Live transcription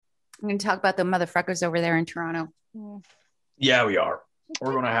I'm going to talk about the motherfuckers over there in Toronto. Yeah, we are.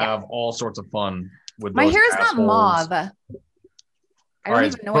 We're going to have all sorts of fun with My those hair is not assholes. mauve. I All don't right,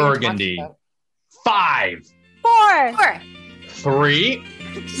 even know what burgundy. you're talking 5, 4, 4, 3,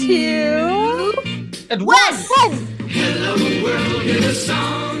 2, and 1. 1. Hello world, here's a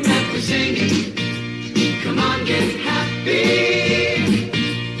song that we're singing. Come on, get happy.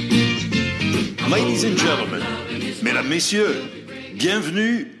 Ladies and gentlemen, mesdames, messieurs,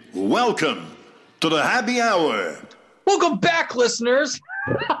 bienvenue, welcome to the happy hour. Welcome back, listeners.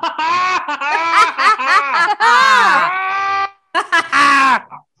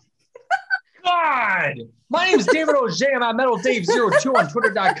 God. My name is David O'Shea. I'm at MetalDave02 on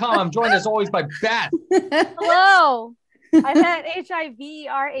Twitter.com. I'm joined as always by Beth. Hello. I'm at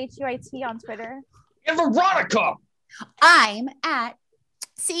HIVRHUIT on Twitter. And Veronica. I'm at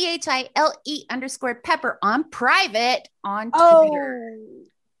CHILE_pepper on private on Twitter.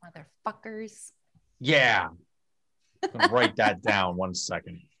 Motherfuckers. Yeah. I'm gonna write that down 1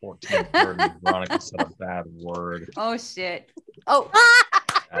 second. 1430. Veronica said a bad word. Oh, shit. Oh.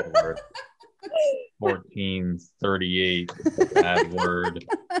 Bad word. 1438. Bad word.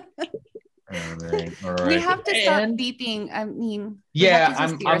 All right. We have to stop beeping. I mean, yeah,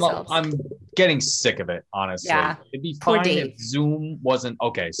 I'm getting sick of it, honestly. Yeah. It'd be Poor fine Dave. if Zoom wasn't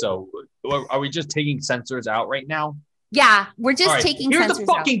okay. So are we just taking sensors out right now? Yeah, we're just All right, taking here's sensors the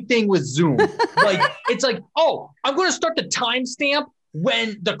fucking thing with Zoom. Like, it's like, oh, I'm going to start the timestamp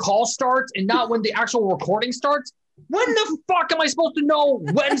when the call starts and not when the actual recording starts. When the fuck am I supposed to know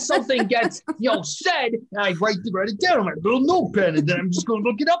when something gets, said? And I write it down on my little notepad, and then I'm just going to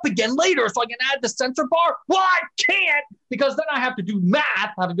look it up again later so I can add the censor bar. Well, I can't, because then I have to do math.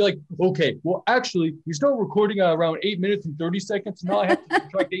 I have to be like, okay, well, actually, we start recording around 8 minutes and 30 seconds. Now I have to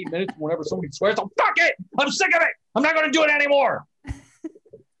subtract 8 minutes whenever somebody swears. So fuck it. I'm sick of it. I'm not going to do it anymore.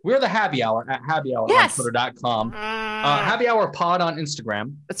 We're the Happy Hour at Happy Hour on Twitter.com. Happy Hour Pod on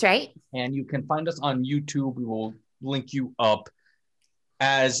Instagram. That's right. And you can find us on YouTube. We will link you up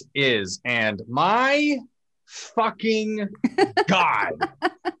as is. And my fucking God.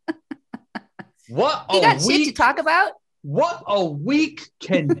 What You a got shit to week. talk about? What a week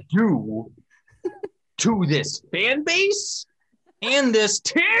can do to this fan base and this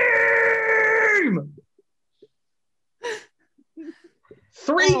team.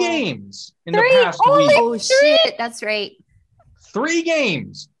 3 games in the past week. Oh, shit. That's right. 3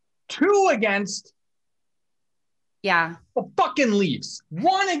 games. 2 against Yeah. the fucking Leafs.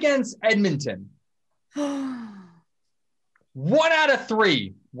 1 against Edmonton. 1 out of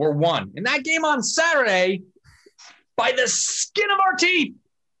 3 were won. In that game on Saturday, by the skin of our teeth.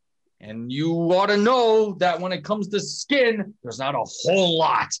 And you ought to know that when it comes to skin, there's not a whole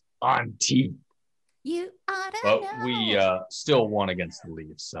lot on teeth. You ought to But know. we still won against the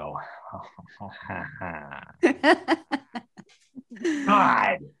Leafs, so.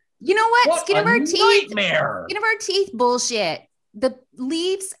 God. You know what? What Skin of a our teeth. nightmare. Skin of our teeth bullshit. The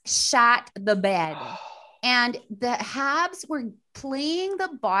Leafs shot the bed. And the Habs were playing the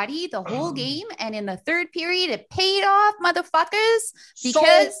body the whole game. And in the third period, it paid off, motherfuckers.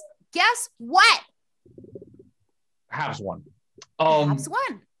 Because guess what? Habs won. Habs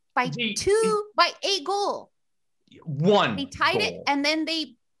won by 8 goals. 1. They tied it and then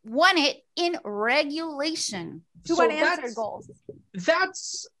they won it in regulation. 2 unanswered goals.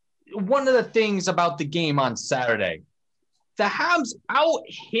 That's one of the things about the game on Saturday. The Habs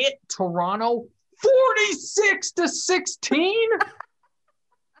out-hit Toronto 46-16.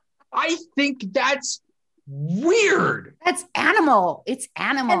 I think that's weird. That's animal. It's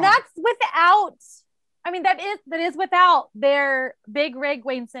animal. And that's without, that is without their big rig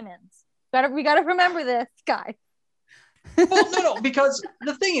Wayne Simmons. We gotta remember this, guys. Well, no, because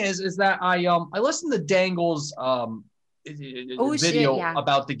the thing is that I listened to Dangle's video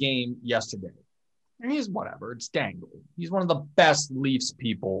about the game yesterday. And he's whatever. It's Dangle. He's one of the best Leafs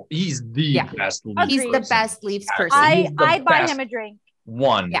people. He's the best Leafs He's person. the best Leafs person. I'd buy him a drink.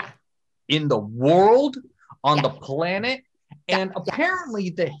 One in the world, on the planet. And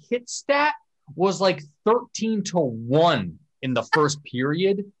apparently the hit stat was like 13-1 in the first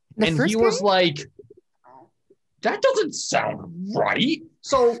period. He was like, that doesn't sound right.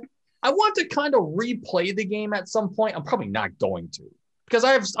 So I want to kind of replay the game at some point. I'm probably not going to, because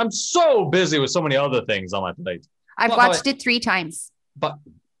I'm so busy with so many other things on my plate. I've watched it 3 times. But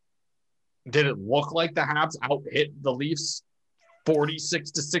did it look like the Habs out-hit the Leafs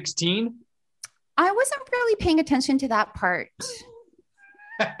 46-16? I wasn't really paying attention to that part.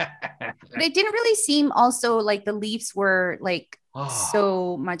 But it didn't really seem also like the Leafs were like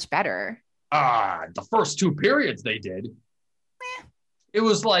so much better. The first 2 periods they did. It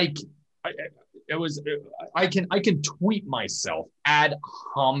was like, I can tweet myself ad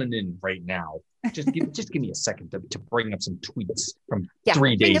hominem right now. Just give me a second to bring up some tweets from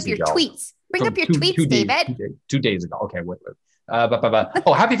 3 days ago. Bring up your tweets, David. 2 days ago. Okay, wait.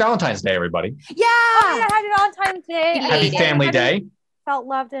 Oh, happy Valentine's Day, everybody. Yeah. Oh, yeah, happy Valentine's Day. Happy Family Day. Felt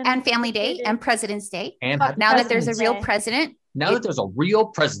loved and Family Day and President's Day. And now that there's a real president. Now that there's a real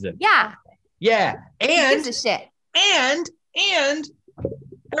president. Yeah. Yeah. And who gives a shit? And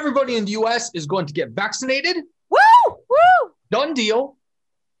everybody in the US is going to get vaccinated. Woo! Woo! Done deal.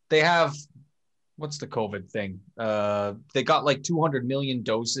 They have, what's the COVID thing? They got like 200 million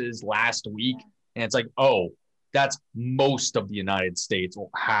doses last week. And it's like, oh, that's most of the United States. Well,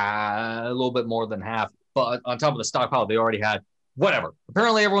 a little bit more than half. But on top of the stockpile they already had. Whatever.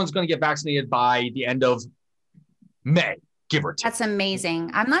 Apparently everyone's going to get vaccinated by the end of May, give or take. That's amazing.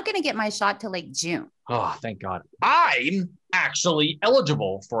 I'm not going to get my shot till like June. Oh, thank God. I'm actually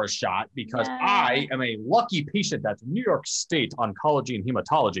eligible for a shot because I am a lucky patient that's New York State Oncology and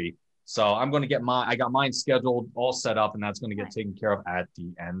Hematology. So I'm going to get I got mine scheduled, all set up, and that's going to get taken care of at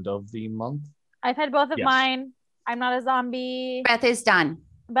the end of the month. I've had both of mine. I'm not a zombie. Beth is done.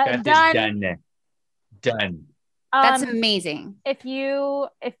 But Done. That's amazing. If you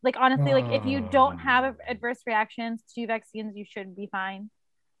don't have adverse reactions to vaccines, you should be fine.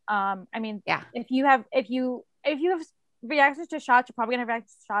 If you have reactions to shots, you're probably gonna have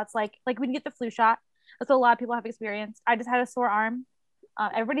reactions to shots like when you get the flu shot. That's what a lot of people have experienced. I just had a sore arm.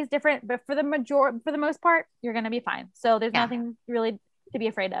 Everybody's different, but for the most part, you're gonna be fine. So there's nothing really to be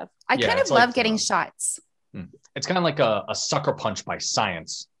afraid of. I kind of love getting shots. It's kind of like a sucker punch by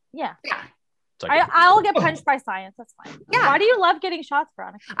science. Yeah. Like, I'll get punched by science. That's fine. Yeah. Why do you love getting shots,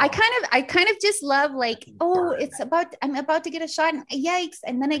 Veronica? I kind of just love like, I'm about to get a shot and yikes.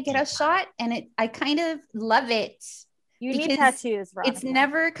 And then I get a shot and I kind of love it. You need tattoos, Veronica. It's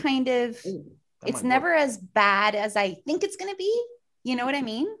never it's never as bad as I think it's going to be. You know what I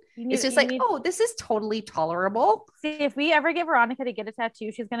mean? It's just like, this is totally tolerable. See, if we ever get Veronica to get a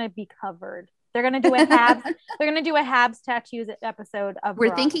tattoo, she's going to be covered. They're gonna do a Habs. They're gonna do a Habs tattoos episode of.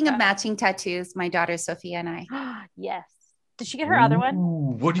 We're thinking of matching tattoos. My daughter Sophia and I. Yes. Did she get her other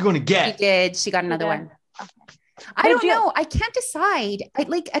one? What are you gonna get? She did. She got another one. Okay. I don't know. I can't decide. I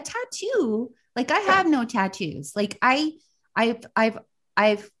like a tattoo. Like I have no tattoos. Like I've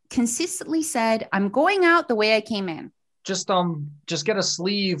consistently said I'm going out the way I came in. Just get a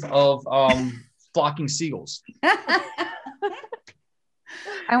sleeve of flocking seagulls.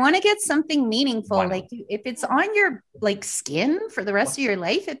 I want to get something meaningful. Like if it's on your like skin for the rest of your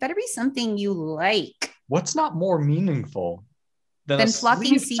life, it better be something you like. What's not more meaningful than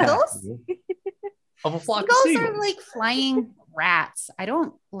flocking seagulls? Of a flock of seagulls are like flying rats. I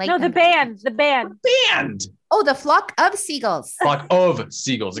don't like. No, the band. Oh, the flock of seagulls. Flock of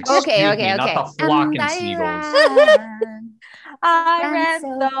seagulls. Excuse me, not the flocking seagulls. I ran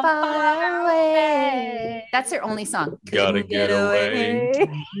so far away. That's their only song. Gotta get away.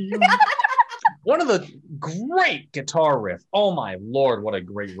 One of the great guitar riff. Oh my Lord, what a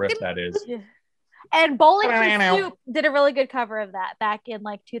great riff that is. And Bowling for Soup did a really good cover of that back in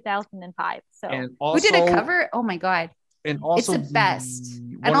like 2005. So who did a cover? Oh my God. And also it's the best.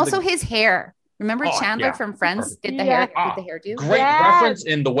 And also his hair. Remember Chandler from Friends did the hair, did the hairdo? Great reference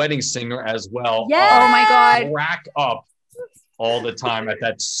in The Wedding Singer as well. Yeah. Oh my God. Rack up all the time at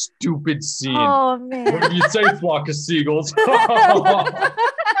that stupid scene. Oh man. What did you say, flock of seagulls? All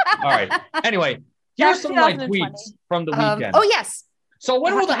right. Anyway, here's some of my tweets from the weekend. Oh yes. So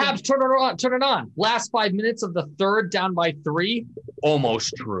when will the Habs turn it on? Last 5 minutes of the third, down by 3.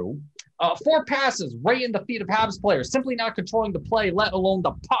 Almost true. 4 passes right in the feet of Habs players, simply not controlling the play, let alone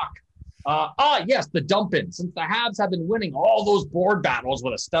the puck. Yes, the dump-in. Since the Habs have been winning all those board battles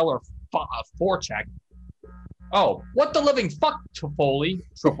with a stellar forecheck. Oh, what the living fuck, Toffoli?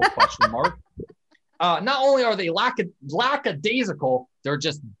 Triple question mark. Not only are they lackadaisical, they're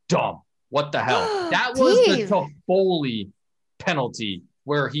just dumb. What the hell? That was the Toffoli penalty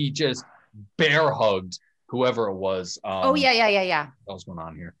where he just bear hugged whoever it was. Yeah. What's going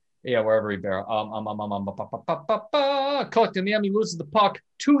on here? Yeah, wherever he bear. Collecting the Emmy loses the puck.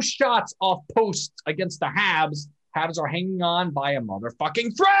 2 shots off post against the Habs. Habs are hanging on by a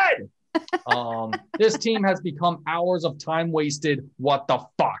motherfucking thread. This team has become hours of time wasted. What the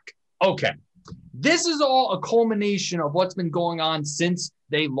fuck? Okay. This is all a culmination of what's been going on since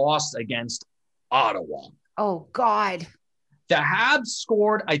they lost against Ottawa. Oh, God. The Habs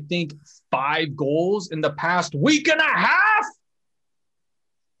scored, I think, 5 goals in the past week and a half.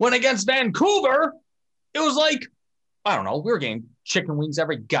 When against Vancouver, it was like, I don't know, we were getting chicken wings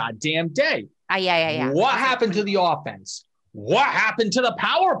every goddamn day. Yeah. What happened to the offense? What happened to the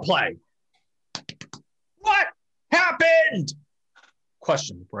power play? What happened?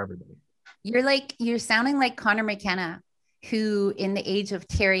 Question for everybody. You're sounding like Connor McKenna, who in the age of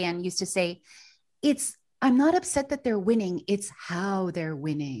Tyrion used to say, I'm not upset that they're winning. It's how they're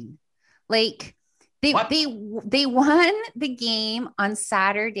winning. Like they won the game on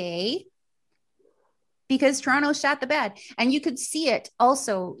Saturday because Toronto shot the bed. And you could see it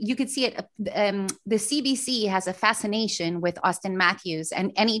also. You could see it. The CBC has a fascination with Austin Matthews.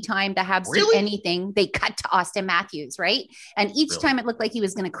 And anytime the Habs do anything, they cut to Austin Matthews, right? And each time it looked like he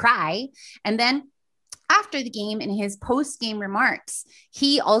was going to cry. And then after the game, in his post-game remarks,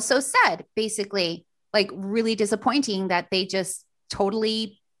 he also said, basically, like, really disappointing that they just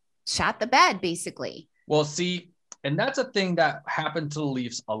totally shot the bed, basically. Well, see, and that's a thing that happened to the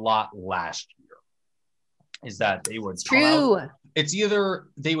Leafs a lot last year. Is that they would it's either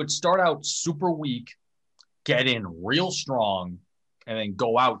they would start out super weak, get in real strong, and then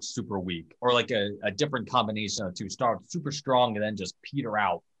go out super weak, or like a different combination of two. Start super strong and then just peter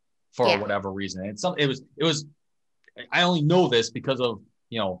out for whatever reason. And it was I only know this because of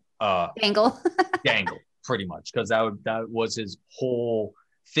Dangle pretty much, because that was his whole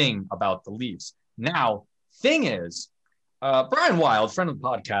thing about the Leafs. Now, thing is, Brian Wild, friend of the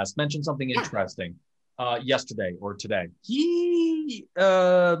podcast, mentioned something interesting. Yesterday or today. He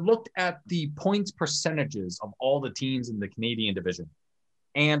looked at the points percentages of all the teams in the Canadian division.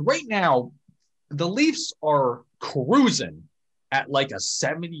 And right now, the Leafs are cruising at like a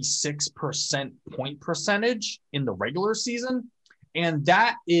 76% point percentage in the regular season. And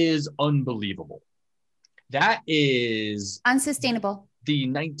that is unbelievable. That is unsustainable. The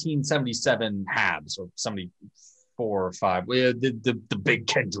 1977 Habs, or 74 or 5, the big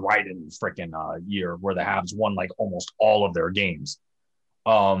Ken Dryden freaking year where the Habs won like almost all of their games.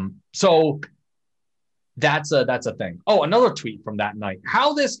 So that's a thing. Oh, another tweet from that night.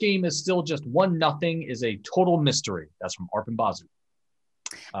 How this game is still just 1-0 is a total mystery. That's from Arpin Bazu.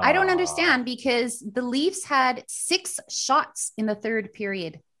 I don't understand, because the Leafs had 6 shots in the third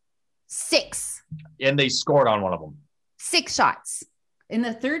period. 6. And they scored on one of them. 6 shots. In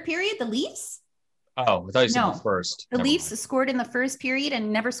the third period, the Leafs? Oh, I thought you said the first. The Leafs scored in the first period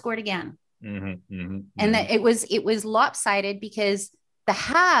and never scored again. And that it was lopsided because the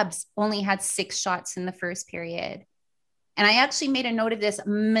Habs only had 6 shots in the first period. And I actually made a note of this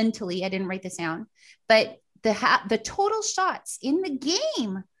mentally. I didn't write this down, but the total shots in the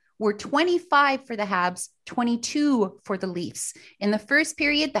game were 25 for the Habs, 22 for the Leafs. In the first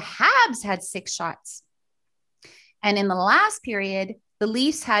period, the Habs had 6 shots. And in the last period, the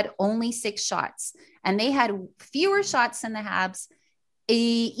Leafs had only 6 shots, and they had fewer shots than the Habs,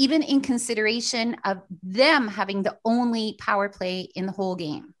 even in consideration of them having the only power play in the whole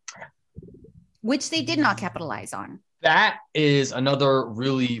game, which they did not capitalize on. That is another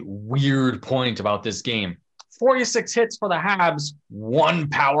really weird point about this game. 46 hits for the Habs, 1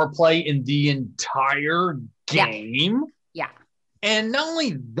 power play in the entire game. Yeah. And not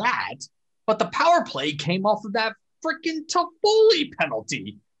only that, but the power play came off of that freaking Toffoli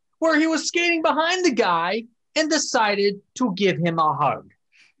penalty where he was skating behind the guy and decided to give him a hug.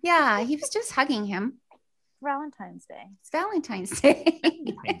 Yeah, he was just hugging him. Valentine's Day. It's Valentine's Day.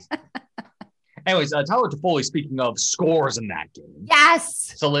 Anyways, Tyler Toffoli, speaking of, scores in that game.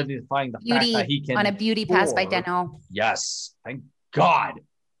 Yes. Solidifying the fact that he can on a beauty pass by Danault. Yes. Thank God.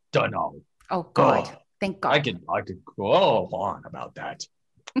 Danault. Oh God. Thank God. I could go on about that.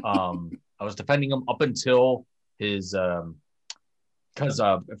 I was defending him up until his because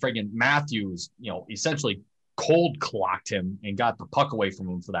friggin' Matthews, essentially cold clocked him and got the puck away from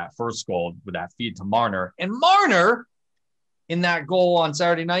him for that first goal with that feed to Marner. And Marner, in that goal on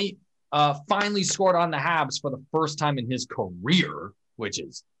Saturday night, finally scored on the Habs for the first time in his career, which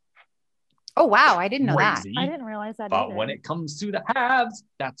is oh wow, I didn't know crazy. That. I didn't realize that. But either. when it comes to the Habs,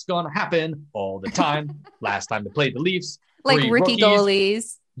 that's gonna happen all the time. Last time they played the Leafs, like rookie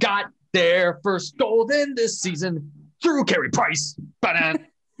goalies got their first goal in this season through Carey Price.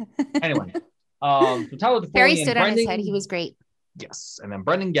 Anyway, so Tyler Toffoli Barry stood on his head. He was great. Yes, and then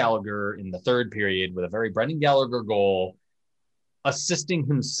Brendan Gallagher in the third period with a very Brendan Gallagher goal, assisting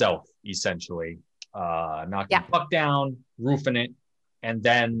himself essentially, knocking the puck down, roofing it, and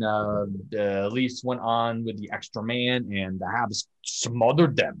then the Leafs went on with the extra man, and the Habs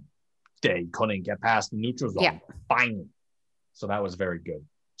smothered them. They couldn't get past the neutral zone finally, so that was very good.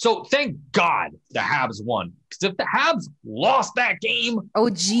 So thank God the Habs won, because if the Habs lost that game, oh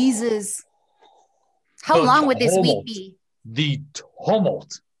Jesus, how long would this week be? The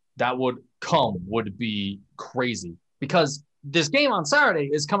tumult that would come would be crazy, because this game on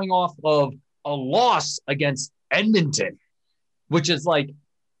Saturday is coming off of a loss against Edmonton. which is like,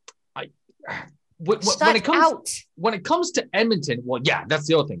 when it comes to Edmonton, well, yeah, that's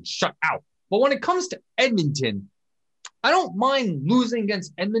the other thing. Shut out. But when it comes to Edmonton, I don't mind losing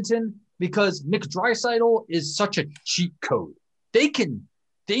against Edmonton because Nick Draisaitl is such a cheat code. They can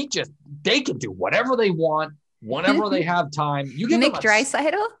do whatever they want whenever they have time. You give Nick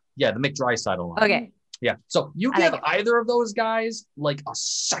Draisaitl? Yeah, the Mick Draisaitl line. Okay. Yeah. So you give either of those guys like a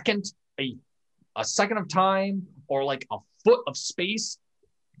second of time or like a foot of space,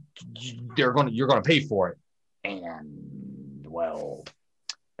 you're gonna pay for it. And well,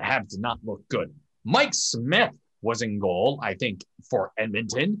 the Habs did not look good. Mike Smith was in goal, I think, for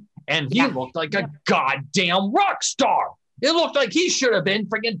Edmonton, and he looked like a goddamn rock star. It looked like he should have been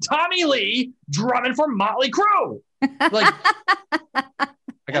freaking Tommy Lee drumming for Motley Crue. Like,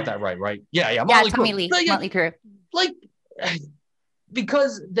 I got that right? Yeah, Tommy Lee, Motley Crue. Like,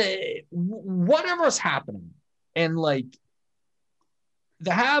 because whatever's happening, and like,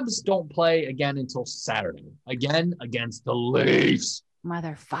 the Habs don't play again until Saturday, again against the Leafs.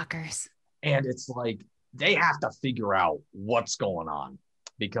 Motherfuckers. And it's like, they have to figure out what's going on,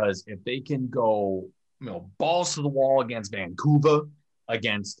 because if they can go, balls to the wall against Vancouver,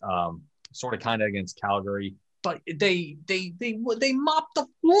 against against Calgary, but they mopped the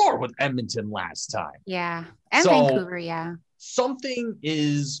floor with Edmonton last time. Yeah, and Vancouver, yeah. Something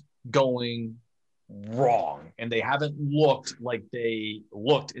is going wrong, and they haven't looked like they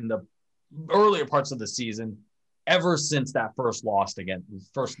looked in the earlier parts of the season ever since that first loss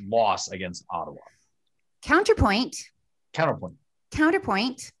against Ottawa. Counterpoint.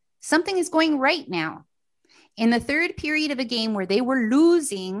 Something is going right now. In the third period of a game where they were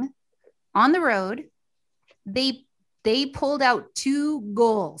losing on the road, they pulled out 2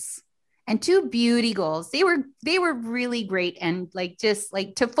 goals, and 2 beauty goals. They were really great, and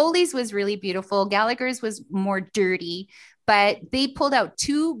Toffoli's was really beautiful. Gallagher's was more dirty, but they pulled out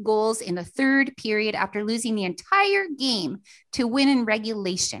 2 goals in the third period after losing the entire game to win in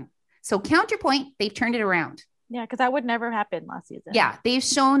regulation. So counterpoint, they've turned it around. Yeah, because that would never happen last season. Yeah, they've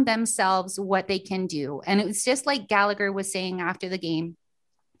shown themselves what they can do. And it was just like Gallagher was saying after the game.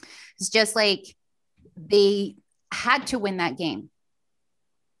 It's just like they had to win that game.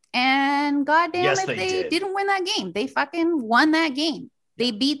 And goddamn, if they didn't win that game, they fucking won that game.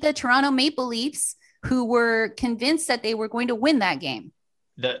 They beat the Toronto Maple Leafs, who were convinced that they were going to win that game.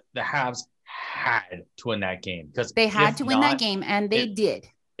 The Habs had to win that game, because they had to win that game, and they did.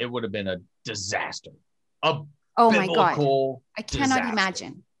 It would have been a disaster. Oh my God. I cannot disaster.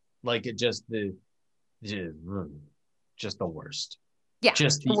 Imagine. Like, it just the worst. Yeah.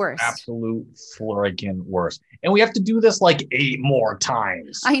 Just the worst. Absolute freaking worst. And we have to do this like 8 more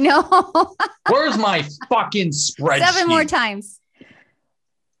times. I know. Where's my fucking spreadsheet? 7 more times.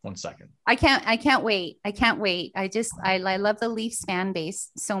 1 second. I can't wait. I love the Leafs fan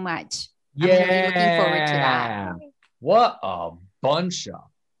base so much. Yeah. I'm really looking forward to that. What a bunch of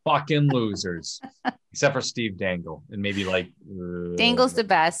fucking losers. Except for Steve Dangle, and maybe Dangle's the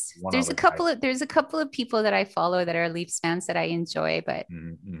best. There's a couple of people that I follow that are Leafs fans that I enjoy, but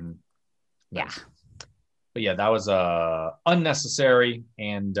yeah. But yeah, that was unnecessary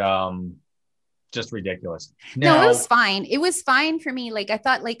and just ridiculous. No, it was fine. It was fine for me. Like, I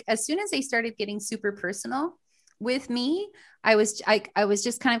thought, like, as soon as they started getting super personal with me, I was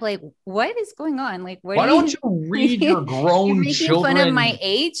just kind of like, what is going on? Like, why don't you read your grown you're making children? Fun of my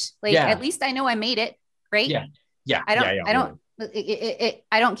age? Like, at least I know I made it, right? Yeah. I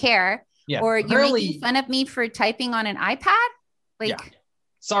don't care. Yeah. Or you're making fun of me for typing on an iPad? Like,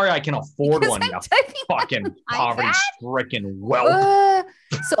 sorry, I can afford one. You fucking poverty-stricken whelp.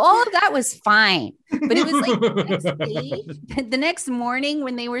 So all of that was fine, but it was like the next morning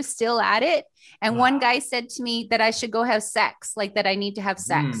when they were still at it, and one guy said to me that I should go have sex, like that I need to have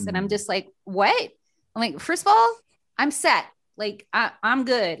sex, and I'm just like, what? I'm like, first of all, I'm set. Like, I'm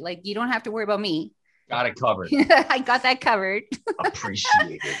good. Like, you don't have to worry about me. Got it covered. I got that covered.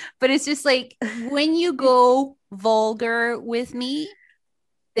 Appreciate it. But it's just like, when you go vulgar with me,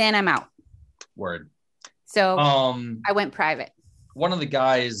 then I'm out. Word. So I went private. One of the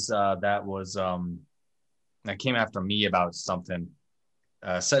guys that came after me about something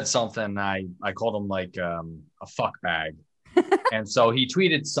said something. I called him like a fuck bag. And so he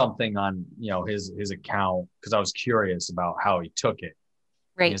tweeted something on, his account, because I was curious about how he took it.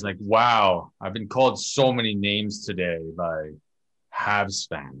 Right. And he's like, wow, I've been called so many names today by Habs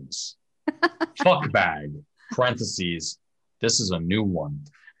fans. Fuck bag, parentheses. This is a new one.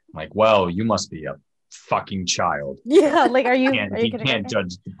 I'm like, well, you must be a fucking child. Yeah, like, are you? You can't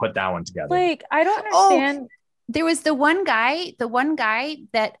judge to put that one together. Like, I don't understand. There was the one guy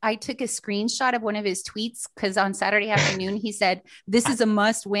that I took a screenshot of one of his tweets because on Saturday afternoon he said, "This is a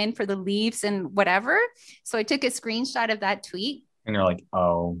must win for the Leafs and whatever." So I took a screenshot of that tweet. And you're like,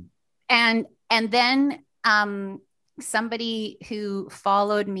 oh. And then somebody who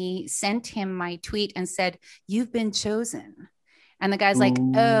followed me sent him my tweet and said, "You've been chosen." And the guy's like,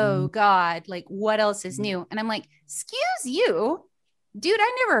 "Oh God, like what else is new?" And I'm like, "Excuse you, dude,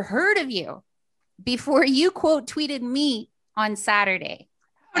 I never heard of you before you quote tweeted me on Saturday."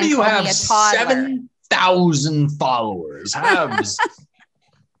 How do you have 7,000 followers? Habs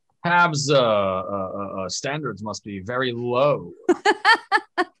standards must be very low.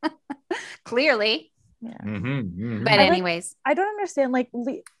 Clearly. Yeah. But anyways, I don't understand. Like,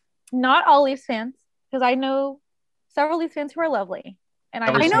 not all Leafs fans, because I know several Leafs fans who are lovely, and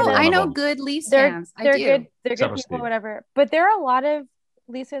I know good Leafs fans. They're good. They're good people, whatever. But there are a lot of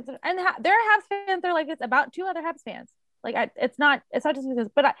Leafs fans, and there are Habs fans. They're like, it's about 2 other Habs fans. Like, it's not just because.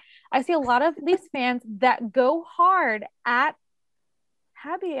 But I see a lot of Leafs fans that go hard at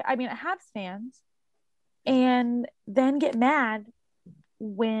Habs fans, and then get mad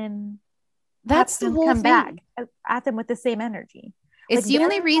when that's the whole come thing. Back at them with the same energy. It's like, the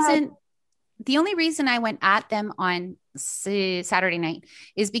only reason. The only reason I went at them on Saturday night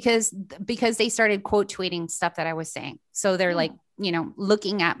is because they started quote tweeting stuff that I was saying. So they're like,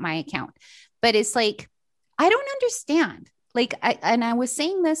 looking at my account. But it's like, I don't understand. Like, I was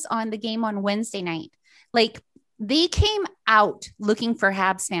saying this on the game on Wednesday night. Like, they came out looking for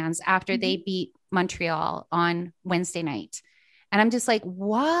Habs fans after they beat Montreal on Wednesday night. And I'm just like,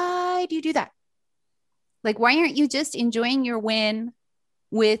 why do you do that? Like, why aren't you just enjoying your win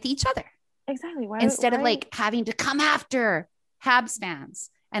with each other? Exactly. Instead of like having to come after Habs fans.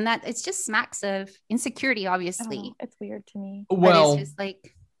 And that it's just smacks of insecurity, obviously. It's weird to me. Well, but it's just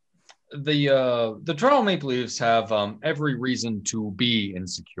like the Toronto Maple Leafs have every reason to be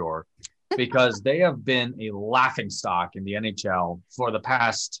insecure because they have been a laughingstock in the NHL for the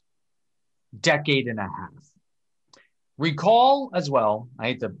past decade and a half. Recall as well, I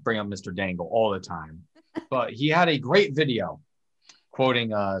hate to bring up Mr. Dangle all the time, but he had a great video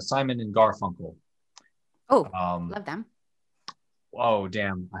quoting Simon and Garfunkel. Oh, love them. Oh,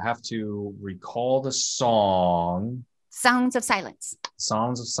 damn. I have to recall the song. Songs of Silence.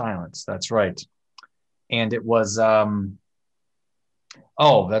 Songs of Silence. That's right. And it was, oh,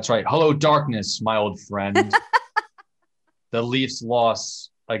 that's right. Hello, darkness, my old friend. The Leafs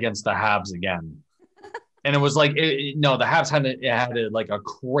lost against the Habs again. And it was like, the Habs had a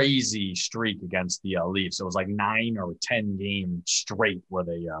crazy streak against the Leafs. It was like 9 or 10 games straight where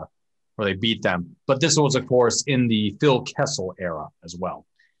they beat them. But this was, of course, in the Phil Kessel era as well.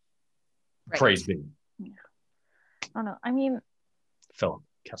 Right. Praise be. Yeah. I don't know. I mean, Philip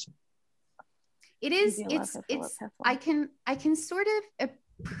Kessel. It is. It's. I can sort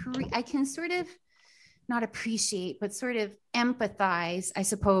of not appreciate, but sort of empathize, I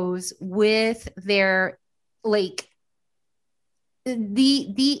suppose, with their like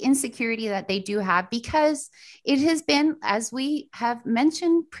the insecurity that they do have, because it has been, as we have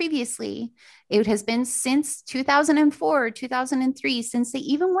mentioned previously, it has been since 2004, 2003, since they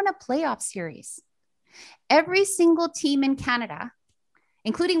even won a playoff series. Every single team in Canada,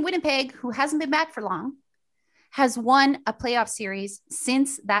 including Winnipeg, who hasn't been back for long, has won a playoff series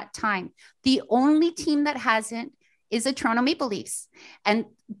since that time. The only team that hasn't is the Toronto Maple Leafs. And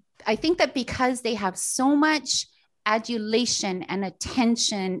I think that because they have so much adulation and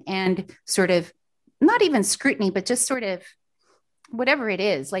attention and sort of not even scrutiny, but just sort of whatever it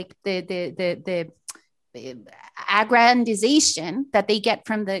is, like the aggrandization that they get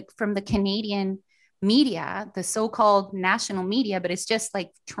from the Canadian media, the so-called national media, but it's just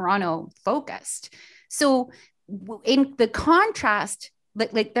like Toronto focused. So in the contrast,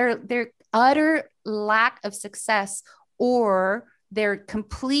 like their utter lack of success or their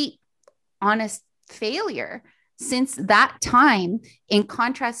complete honest failure since that time, in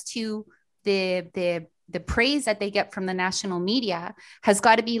contrast to the praise that they get from the national media, has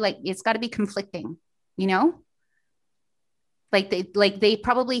got to be like, it's got to be conflicting, like they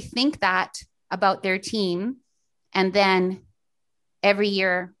probably think that about their team, and then every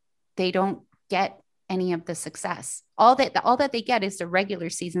year they don't get any of the success. All that they get is the regular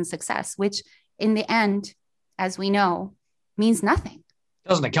season success, which in the end, as we know, means nothing.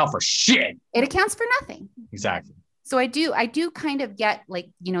 Doesn't account for shit. It accounts for nothing. Exactly. So I do kind of get,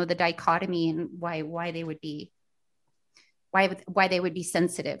 like, the dichotomy and why they would be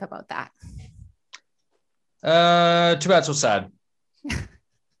sensitive about that. Too bad, so sad.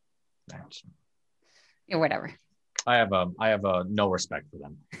 Yeah, whatever. I have no respect for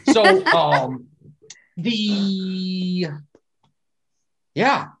them. So Habs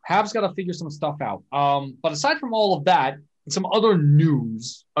got to figure some stuff out. But aside from all of that, some other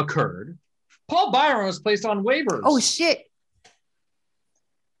news occurred. Paul Byron was placed on waivers. Oh shit!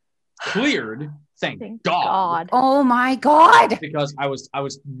 Cleared. Thank God. Oh my God. Because I was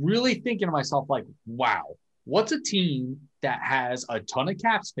really thinking to myself, like, wow, what's a team that has a ton of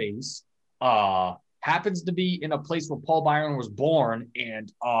cap space, happens to be in a place where Paul Byron was born,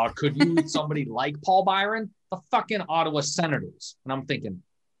 and could use somebody like Paul Byron? The fucking Ottawa Senators. And I'm thinking,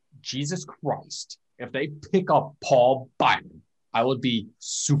 Jesus Christ, if they pick up Paul Byron, I would be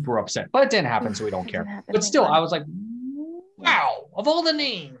super upset. But it didn't happen, so we don't care. But still, I was like, wow, of all the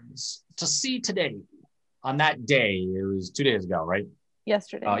names to see today, on that day, it was 2 days ago, right?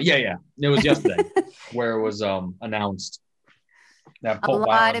 Yesterday. Yeah. It was yesterday where it was announced that Paul Byron.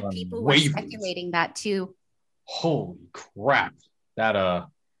 A lot of people were speculating that too. Holy crap. That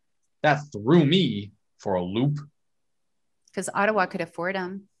threw me for a loop. Because Ottawa could afford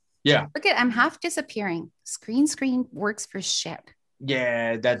him. Yeah. Look at, I'm half disappearing. Screen works for shit.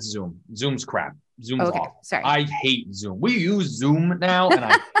 Yeah, that's Zoom. Zoom's crap. Zoom's awful. Sorry. I hate Zoom. We use Zoom now, and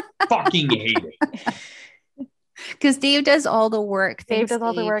I fucking hate it. Because Dave does all the work. Dave does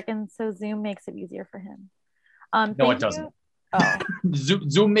all the work, and so Zoom makes it easier for him. No, it doesn't. Oh.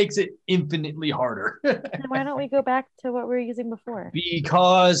 Zoom makes it infinitely harder. Then why don't we go back to what we were using before?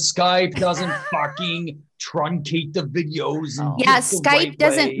 Because Skype doesn't fucking truncate the videos. And Skype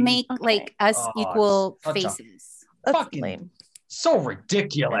doesn't make like us equal faces. That's fucking lame. So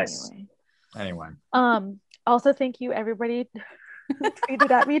ridiculous. Anyway. Also, thank you everybody who tweeted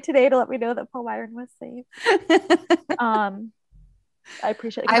at me today to let me know that Paul Byron was safe. I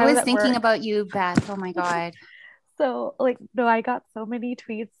appreciate it. I was thinking about you, Beth. Oh my God. So I got so many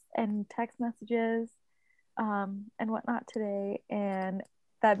tweets and text messages and whatnot today, and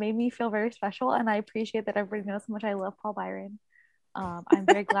that made me feel very special, and I appreciate that everybody knows how much I love Paul Byron. I'm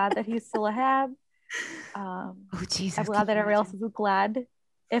very glad that he's still a Hab. Jesus, I'm glad that everybody else is glad,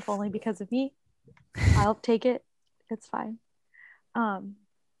 if only because of me. I'll take it. It's fine.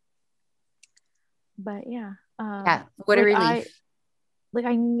 But yeah. What a relief.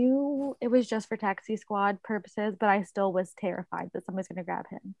 I knew it was just for taxi squad purposes, but I still was terrified that somebody's going to grab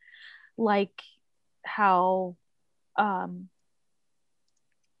him. Like how,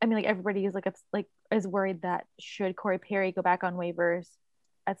 everybody is is worried that should Corey Perry go back on waivers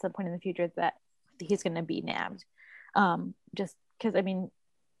at some point in the future, that he's going to be nabbed. Just because,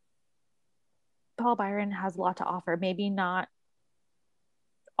 Paul Byron has a lot to offer. Maybe not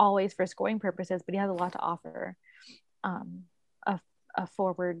always for scoring purposes, but he has a lot to offer. A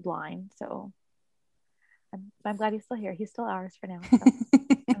forward line, so I'm glad he's still here. He's still ours for now, so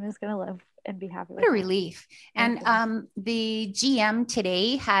I'm just gonna live and be happy with what a relief. And the GM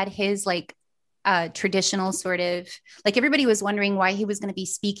today had his traditional sort of, everybody was wondering why he was going to be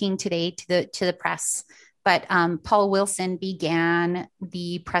speaking today to the press, but Paul Wilson began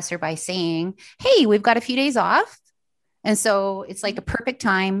the presser by saying, hey, we've got a few days off. And so it's like a perfect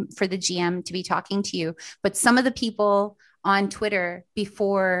time for the GM to be talking to you. But some of the people on Twitter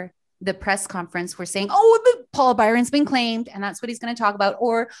before the press conference were saying, the Paul Byron's been claimed, and that's what he's going to talk about.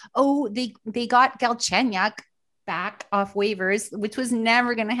 Or, they got Galchenyuk back off waivers, which was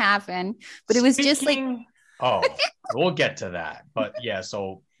never going to happen. But it was just like... Oh, we'll get to that. But yeah,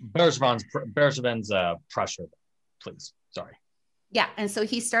 so Bergevin's pressure, please. Sorry. Yeah, and so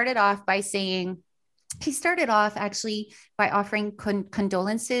he started off actually by offering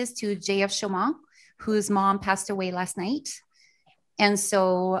condolences to JF Chaumont, whose mom passed away last night. And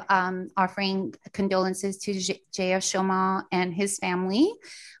so offering condolences to JF Chaumont and his family,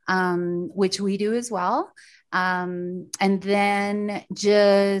 which we do as well. And then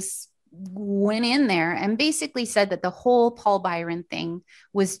just went in there and basically said that the whole Paul Byron thing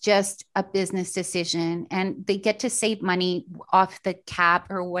was just a business decision, and they get to save money off the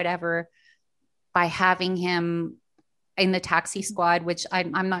cap or whatever by having him in the taxi squad, which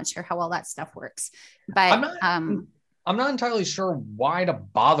I'm not sure how all that stuff works, but I'm not entirely sure why to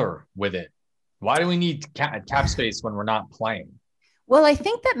bother with it. Why do we need cap space when we're not playing? Well, I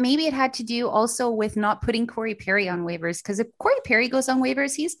think that maybe it had to do also with not putting Corey Perry on waivers, because if Corey Perry goes on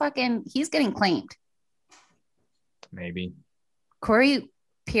waivers, he's getting claimed. Maybe Corey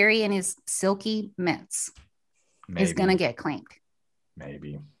Perry and his silky mitts is going to get claimed.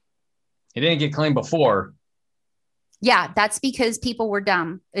 Maybe he didn't get claimed before. Yeah, that's because people were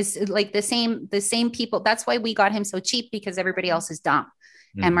dumb. It's like the same people. That's why we got him so cheap, because everybody else is dumb.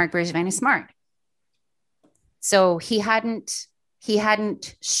 And Marc Bergevin is smart. So he hadn't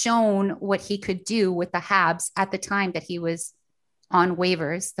shown what he could do with the Habs at the time that he was on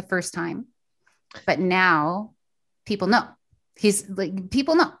waivers the first time. But now people know. He's like,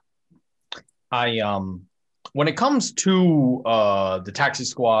 people know. When it comes to the taxi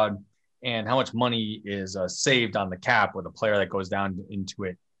squad and how much money is saved on the cap with a player that goes down into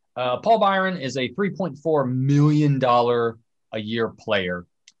it, Paul Byron is a $3.4 million a year player.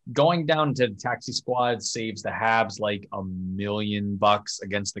 Going down to the taxi squad saves the Habs like $1 million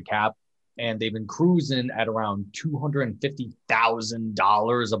against the cap. And they've been cruising at around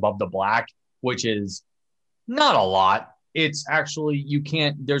 $250,000 above the black, which is not a lot. It's actually,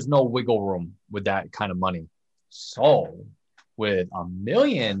 there's no wiggle room with that kind of money. So with $1.25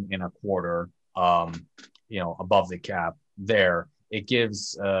 million, above the cap there, it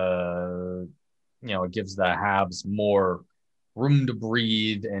gives, it gives the Habs more room to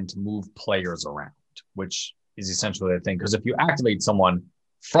breathe and to move players around, which is essentially the thing. Because if you activate someone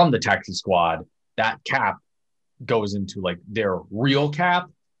from the taxi squad, that cap goes into like their real cap.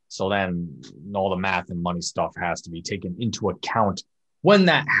 So then all the math and money stuff has to be taken into account when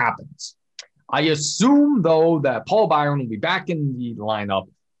that happens. I assume, though, that Paul Byron will be back in the lineup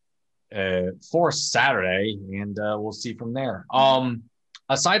for Saturday, and we'll see from there.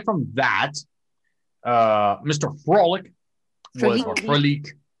 Aside from that, Mr. Frolic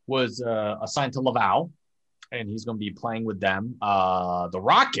was assigned to Laval, and he's going to be playing with them. The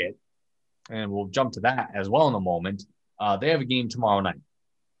Rocket, and we'll jump to that as well in a moment, they have a game tomorrow night.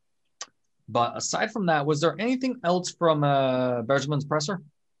 But aside from that, was there anything else from Bergevin's presser?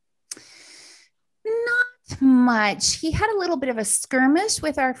 Not much. He had a little bit of a skirmish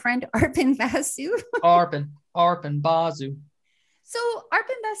with our friend Arpon Basu. Arpon Basu. So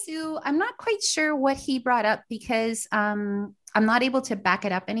Arpon Basu, I'm not quite sure what he brought up because I'm not able to back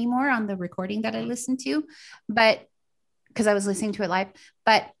it up anymore on the recording that I listened to, but because I was listening to it live.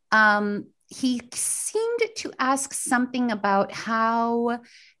 But he seemed to ask something about how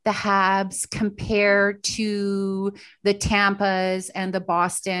the Habs compare to the Tampas and the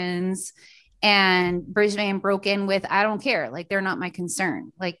Bostons. And Bergevin broke in with, I don't care. Like, they're not my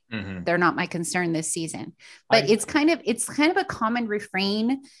concern. Like, they're not my concern this season. But it's kind of a common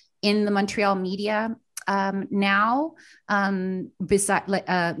refrain in the Montreal media now. Beside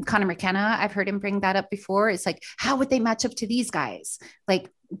Connor McKenna, I've heard him bring that up before. It's like, how would they match up to these guys?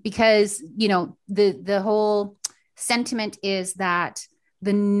 Like, because, the whole sentiment is that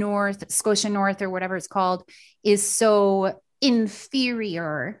the Scotia North or whatever it's called is so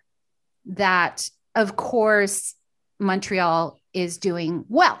inferior that, of course, Montreal is doing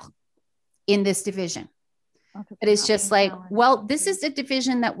well in this division. But it's just like, well, this is the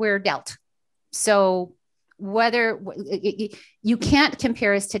division that we're dealt. So whether you can't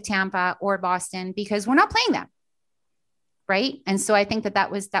compare us to Tampa or Boston because we're not playing them. Right. And so I think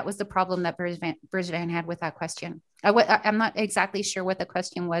that was the problem that Bergevin had with that question. I'm not exactly sure what the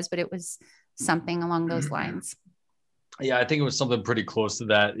question was, but it was something along those lines. Yeah, I think it was something pretty close to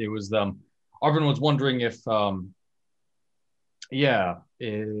that. It was Arvin was wondering if I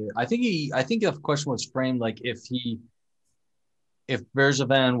think the question was framed like if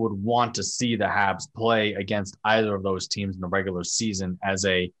Bergevin would want to see the Habs play against either of those teams in the regular season as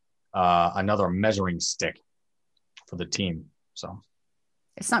another measuring stick for the team. So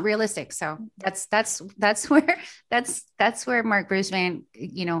it's not realistic. So that's where Marc Bergevin,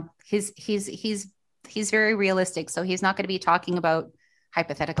 he's very realistic. So he's not going to be talking about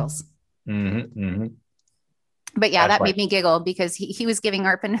hypotheticals. But yeah, that made me giggle because he was giving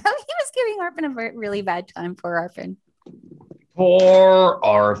Arpon a really bad time for Arpon. Poor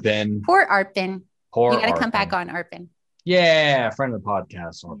Arpon. You got to come back on Arpon. Yeah, friend of the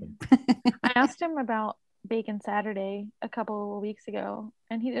podcast, Arpon. I asked him about Bacon Saturday a couple of weeks ago,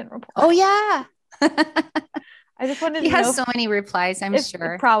 and he didn't reply. Oh yeah. I just wanted to know. He has so many replies, I'm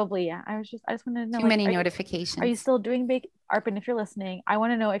sure. Probably, yeah. I just wanted to know. Too many notifications. Are you still doing Bacon? Arpon, if you're listening, I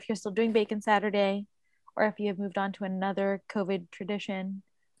want to know if you're still doing Bacon Saturday or if you have moved on to another COVID tradition.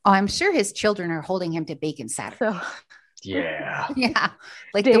 Oh, I'm sure his children are holding him to Bacon Saturday. So, yeah. Yeah.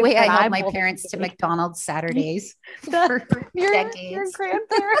 Like the way I held my parents to McDonald's Saturdays for decades. Your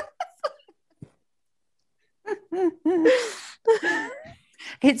grandparents.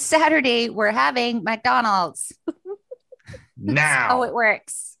 It's Saturday. We're having McDonald's. Now. That's how it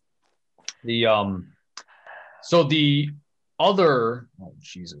works. So the other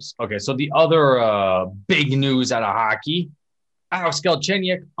big news out of hockey, Alex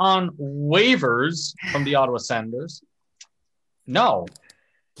Galchenyuk on waivers from the Ottawa Senators. No.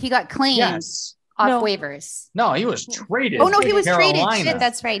 He got claimed off waivers. No, he was traded. Oh, no, he was traded. Shit,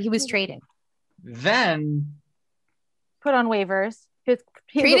 that's right. He was traded. Then put on waivers.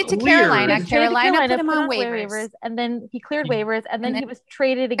 Traded to Carolina. Carolina put him on waivers. And then he cleared waivers. And then he was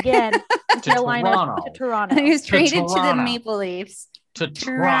traded again Carolina to Toronto. He was traded to the Toronto. Maple Leafs. To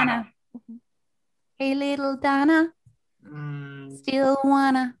Toronto. Hey, little Donna, still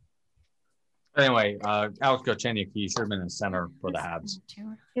wanna. Anyway, Alex Galchenyuk, he should have been in center for the Habs.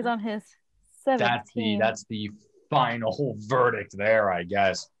 He's on his 17th. That's the final verdict there, I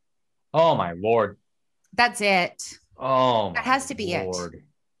guess. Oh my Lord. That's it. Oh, that has to be Lord. it.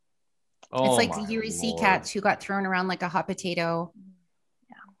 Oh, it's like the Yuri Cats who got thrown around like a hot potato.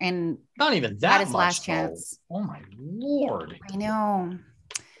 Yeah. And not even that had his much, last though. chance. Oh my Lord. I know.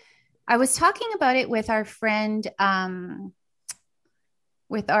 I was talking about it with our friend, oh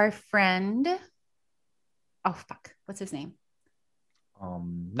fuck, what's his name?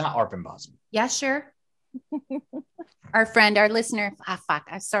 Not Arpin Bosman. Yeah, sure. Our friend, our listener. Fuck.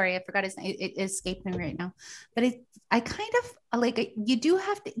 I'm sorry, I forgot his name. It escaped me right now. But I kind of like. You do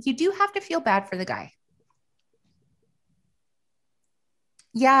have to feel bad for the guy.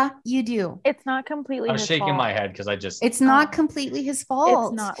 Yeah, you do. It's not completely. I'm shaking fault. my head because I just. It's not completely his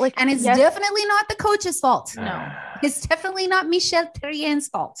fault. It's not like, and it's definitely not the coach's fault. No, it's definitely not Michel Therrien's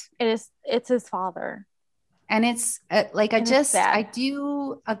fault. It is. It's his father. And it's like I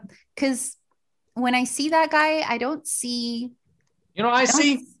do because when I see that guy, I don't see. You know, I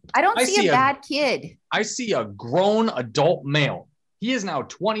don't see a bad kid. I see a grown adult male. He is now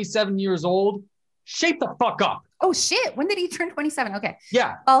 27 years old. Shape the fuck up. Oh shit! When did he turn 27? Okay.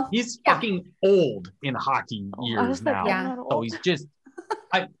 Yeah. Well, he's fucking old in hockey years now. Yeah. So he's just.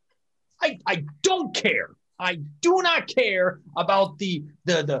 I don't care. I do not care about the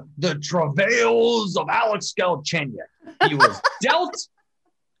travails of Alex Galchenyuk. He was dealt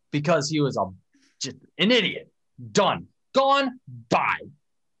because he was just an idiot. Done. Gone. Bye.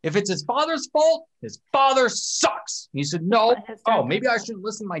 If it's his father's fault, his father sucks. He said, no. Oh, maybe I shouldn't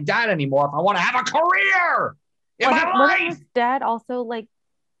listen to my dad anymore if I want to have a career in my life. His dad also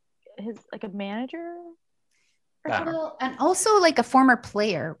his a manager? Well, and also like a former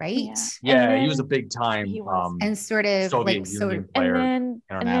player, right? Yeah, he was a big time and sort of Soviet Union player, and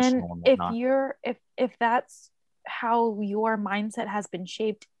then if that's how your mindset has been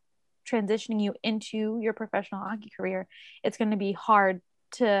shaped, transitioning you into your professional hockey career, it's going to be hard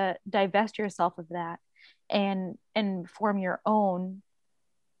to divest yourself of that and form your own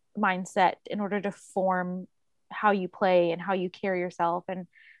mindset in order to form how you play and how you carry yourself and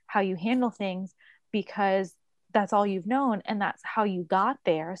how you handle things, because that's all you've known and that's how you got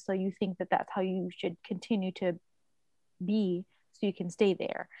there. So you think that that's how you should continue to be so you can stay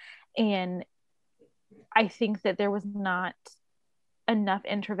there. And I think that there was not enough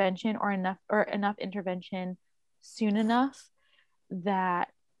intervention or enough intervention soon enough that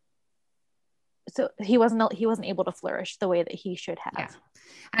so he wasn't able to flourish the way that he should have. Yeah.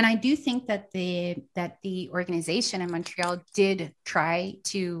 And I do think that the organization in Montreal did try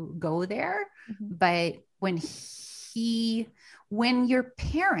to go there, but when your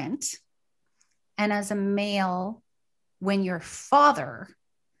parent, and as a male, when your father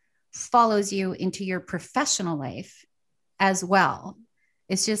follows you into your professional life as well,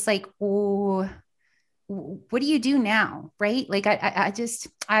 it's just like, oh, what do you do now? Right? Like, I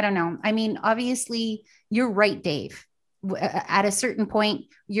don't know. I mean, obviously you're right, Dave. At a certain point,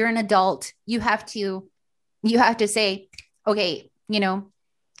 you're an adult. You have to say, okay,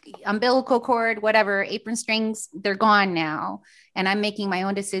 umbilical cord, whatever, apron strings, they're gone now. And I'm making my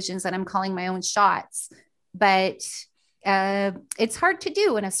own decisions and I'm calling my own shots. But it's hard to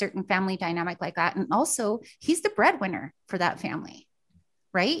do in a certain family dynamic like that. And also he's the breadwinner for that family,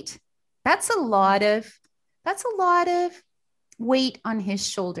 right? That's a lot of weight on his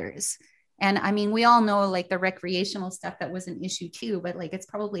shoulders. And I mean, we all know like the recreational stuff that was an issue too, but like, it's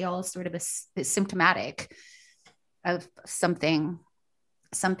probably all sort of a symptomatic of something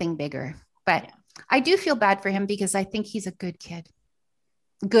bigger. But I do feel bad for him because I think he's a good kid,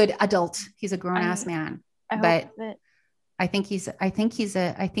 good adult. He's a grown ass man, I think he's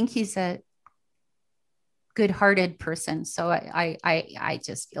a good-hearted person. So I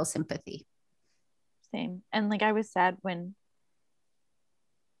just feel sympathy. Same. And like, I was sad when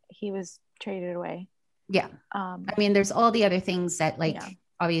he was traded away. Yeah. I mean, there's all the other things that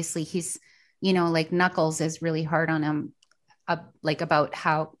obviously he's, like Knuckles is really hard on him, like about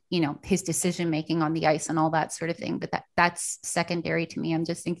how, his decision-making on the ice and all that sort of thing. But that's secondary to me. I'm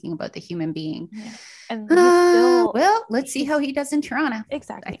just thinking about the human being. Yeah. And well, let's see how he does in Toronto.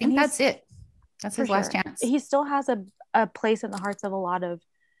 Exactly. I think that's it. That's his last chance. He still has a place in the hearts of a lot of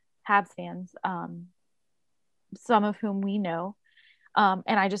Habs fans, some of whom we know. And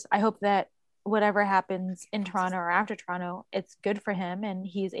I hope that whatever happens in Toronto or after Toronto, it's good for him and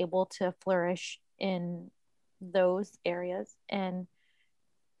he's able to flourish in those areas. And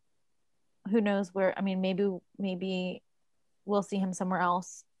who knows where? I mean, maybe we'll see him somewhere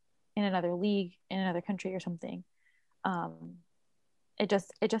else in another league in another country or something. It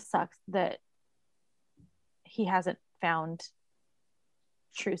just sucks that he hasn't found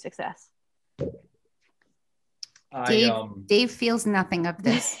true success. Dave feels nothing of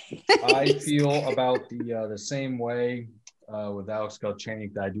this. I feel about the same way with Alex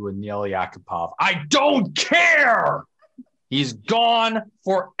Galchenyuk that I do with Neil Yakupov. I don't care. He's gone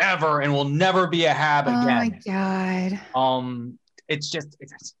forever and will never be a Hab again. Oh my God. It's just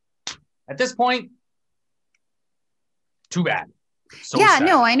at this point, too bad. So yeah, sad.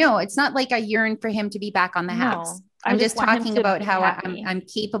 no, I know. It's not like I yearn for him to be back on the Habs. No, I'm just want him talking to about be how happy. I'm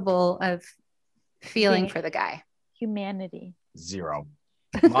capable of feeling for the guy. Humanity. 0.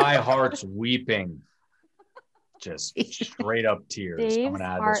 My heart's weeping. Just straight up tears Dave's coming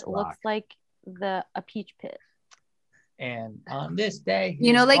out of this heart rock. looks like a peach pit. And on this day,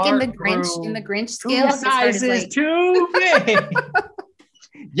 You know, like in the Grinch, Grinch scale, his size is too big.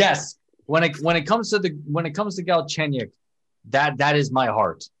 Yes, when it comes to Galchenyuk, that is my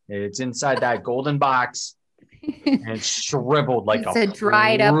heart. It's inside that golden box, and it's shriveled like it's a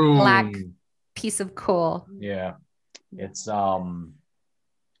dried up prune. black piece of coal. Yeah, it's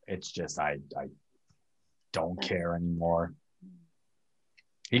just I don't care anymore.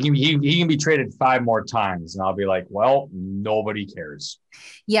 He can be traded 5 more times, and I'll be like, well, nobody cares.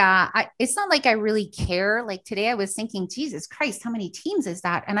 Yeah, it's not like I really care. Like today, I was thinking, Jesus Christ, how many teams is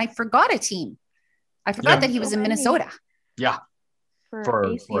that? And I forgot a team. I forgot that he was in Minnesota. Yeah,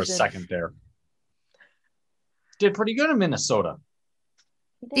 for a second there. Did pretty good in Minnesota.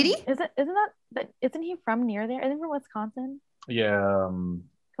 Did he? Isn't he from near there? Isn't he from Wisconsin? Yeah.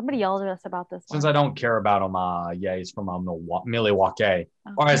 Somebody yelled at us about this Since one. I don't care about him, yeah, he's from Milwaukee,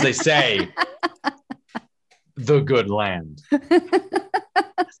 or as they say, the good land.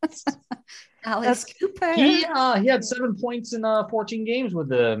 Alex Cooper. He had 7 points in 14 games with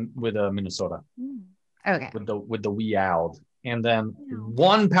Minnesota. Okay. With the Wee Owl, and then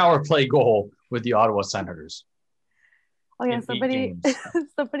 1 power play goal with the Ottawa Senators. Oh yeah, somebody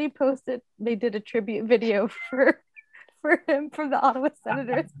posted. They did a tribute video for him from the Ottawa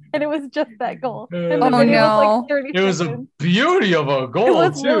Senators, and it was just that goal. And the video was like 30 it was seconds. a beauty of a goal. It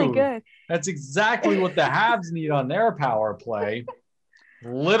was too. really good. That's exactly what the Habs need on their power play.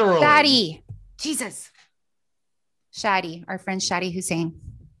 Literally. Shadi. Jesus. Shadi, our friend Shadi Hussein.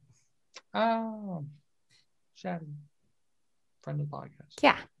 Oh, Shadi. Friend of the podcast.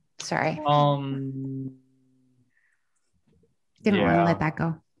 Yeah. Sorry. Didn't want to let that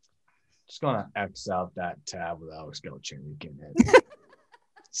go. Just gonna X out that tab with Alex Galchenyuk in it.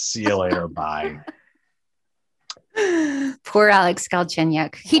 See you later. Bye. Poor Alex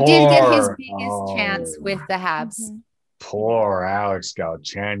Galchenyuk. He did get his biggest chance with the Habs. Mm-hmm. Poor Alex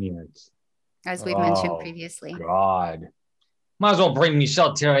Galchenyuk. As we've mentioned previously. God. Might as well bring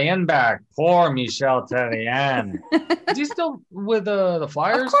Michel Therrien back. Poor Michel Therrien. Is he still with the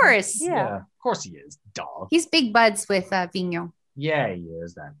Flyers? Of course. Yeah. Of course he is. Duh. He's big buds with Vigneault. Yeah, he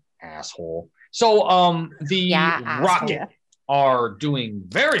is, that asshole. So the Rocket are doing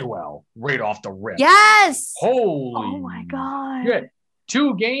very well right off the rip. Yes. Holy. Oh my God. Shit.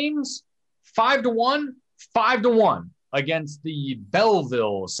 2 games, 5-1, 5-1 against the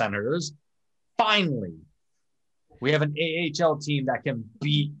Belleville Senators. Finally, we have an AHL team that can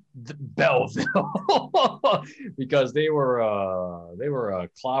beat the Belleville because they were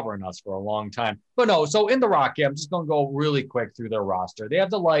clobbering us for a long time. But no, so in the Rocket, I'm just going to go really quick through their roster. They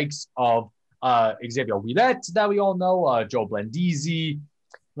have the likes of Xavier Ouellet that we all know, Joe Blandisi.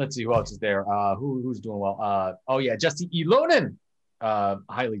 Let's see who else is there. Who's doing well? Jesse Ilonen,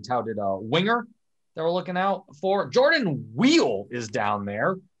 highly touted winger that we're looking out for. Jordan Wheel is down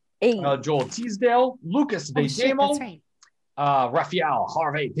there. Joel Teasdale, Lucas Vejamo, Raphael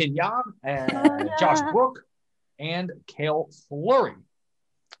Harvey Pinard, and Josh Brook, and Cale Fleury.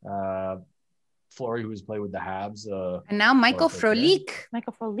 Fleury, who's played with the Habs. And now Michael Frolik.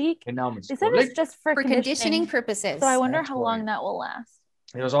 And now they said it's just for conditioning purposes. So I wonder how long that will last.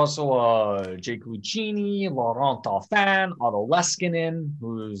 There's also Jake Lucchini, Laurent Dauphin, Otto Leskinen,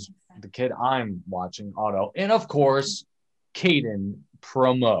 who's the kid I'm watching, Otto. And, of course, Caden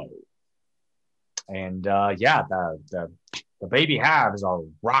Promo. And the baby Habs are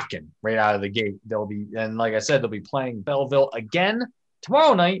rocking right out of the gate. Like I said, they'll be playing Belleville again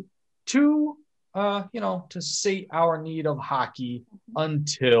tomorrow night to sate our need of hockey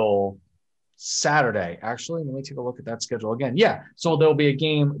until Saturday. Actually, let me take a look at that schedule again. Yeah, so there'll be a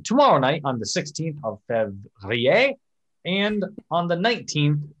game tomorrow night on the 16th of February and on the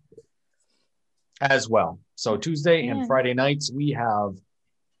 19th as well. So Tuesday and Friday nights, we have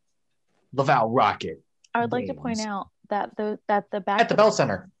Laval Rocket. I would like to point out that the back at the Bell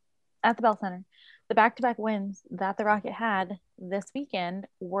Center. At the Bell Center, the back-to-back wins that the Rocket had this weekend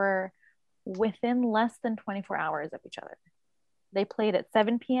were within less than 24 hours of each other. They played at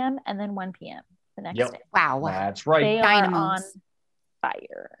 7 p.m. and then 1 p.m. the next day. Wow. That's right. They are on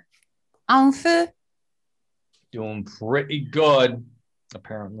fire. En feu. Doing pretty good,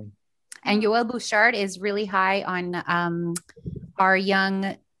 apparently. And Yoel Bouchard is really high on our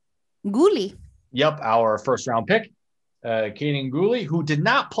young Gouli. Yep, our first-round pick. Kaden Gouli, who did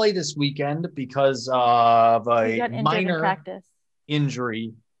not play this weekend because of a minor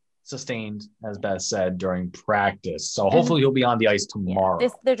injury sustained, as Beth said, during practice. So hopefully he'll be on the ice tomorrow.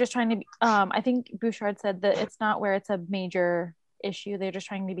 They're just trying to be, I think Bouchard said that it's not where it's a major issue. They're just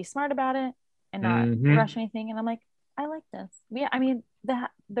trying to be smart about it and not rush anything. And I'm like, I like this. Yeah, I mean,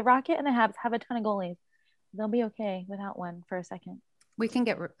 the Rocket and the Habs have a ton of goalies. They'll be okay without one for a second. We can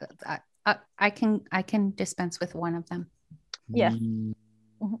get I can dispense with one of them. Yes.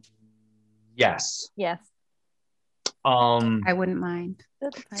 Yes. Yes. I wouldn't mind.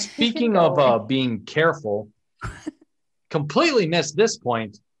 Speaking of being careful, completely missed this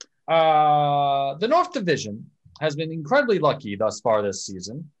point. The North Division has been incredibly lucky thus far this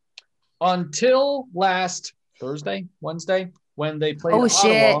season until last Wednesday, when they played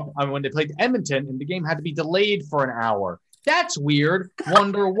Ottawa, when they played Edmonton, and the game had to be delayed for an hour. That's weird.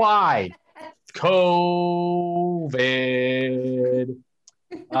 Wonder why. COVID.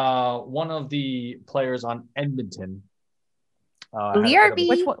 One of the players on Edmonton.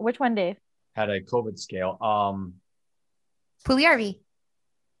 Which one, Dave? Had a COVID scale. Pugliarvi.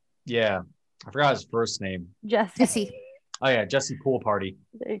 Yeah. I forgot his first name. Jesse. Oh, yeah. Jesse Pool Party.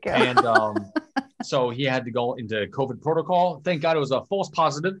 There you go. And so he had to go into COVID protocol. Thank God it was a false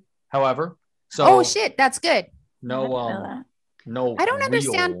positive, however. So, oh, shit. That's good. No. I don't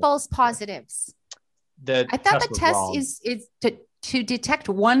understand false positives. I thought the test is to detect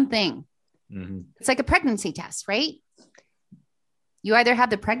one thing. Mm-hmm. It's like a pregnancy test, right? You either have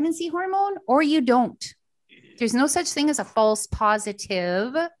the pregnancy hormone or you don't. There's no such thing as a false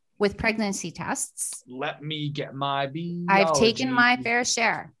positive with pregnancy tests. Let me get my biology I've taken my fair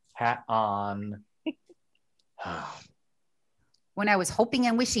share. Hat on. When I was hoping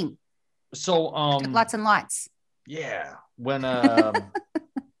and wishing. So took lots and lots. Yeah. When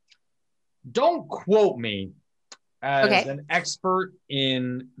don't quote me as an expert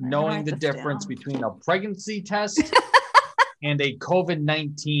in knowing the difference between a pregnancy test and a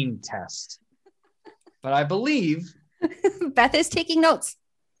COVID-19 test. But I believe Beth is taking notes.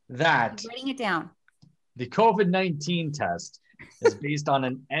 That I'm writing it down. The COVID-19 test is based on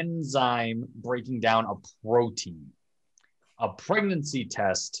an enzyme breaking down a protein. A pregnancy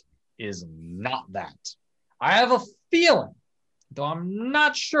test is not that. I have a feeling, though I'm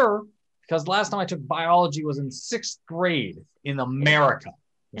not sure, because last time I took biology was in 6th grade in America,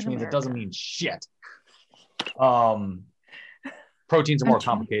 which means it doesn't mean shit. Proteins are more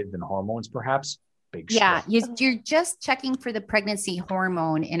complicated than hormones, perhaps. Yeah, you're just checking for the pregnancy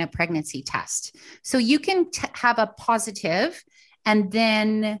hormone in a pregnancy test. So you can have a positive and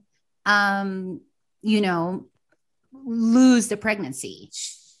then, lose the pregnancy.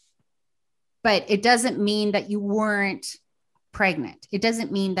 But it doesn't mean that you weren't pregnant. It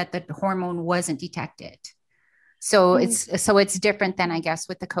doesn't mean that the hormone wasn't detected. So it's different than, I guess,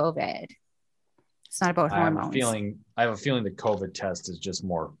 with the COVID. It's not about hormones. I have a feeling the COVID test is just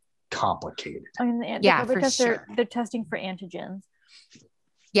more complicated. I mean, the COVID test, sure. They're testing for antigens.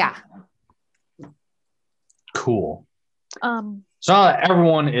 Yeah. Cool. So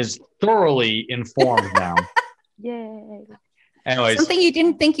everyone is thoroughly informed now. Yay. Anyways, something you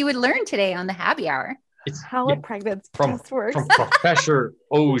didn't think you would learn today on the happy hour. It's how a pregnancy test works. From Professor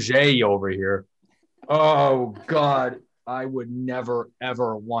Auger over here. Oh God, I would never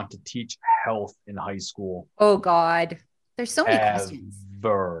ever want to teach health in high school. Oh God, there's so many questions.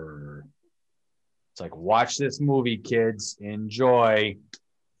 It's like, watch this movie, kids. Enjoy.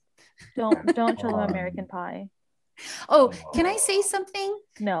 Don't show them American Pie. Oh, can I say something?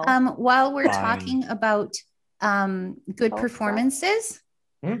 No. While we're talking about good performances.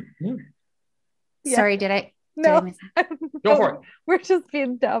 Mm-hmm. Yeah. Sorry, did I? No. Go for it. We're just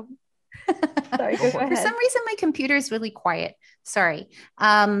being dumb. Sorry, go ahead. For some reason, my computer is really quiet. Sorry.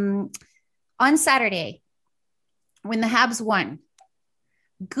 On Saturday, when the Habs won,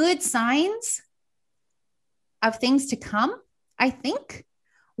 good signs of things to come, I think,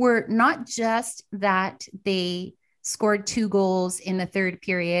 were not just that they scored 2 goals in the third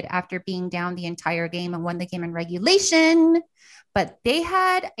period after being down the entire game and won the game in regulation, but they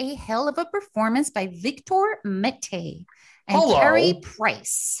had a hell of a performance by Victor Mete and Carey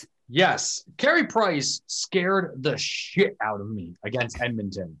Price. Yes. Carey Price scared the shit out of me against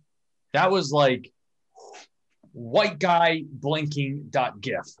Edmonton. That was like white guy blinking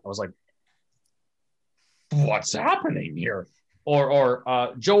 .gif. I was like, what's happening here?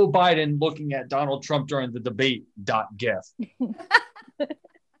 Or Joe Biden looking at Donald Trump during the debate .gif.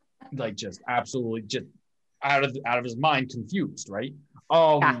 Like just absolutely just out of his mind, confused, right?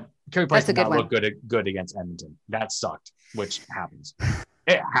 Carey Price did not look good against Edmonton. That sucked, which happens.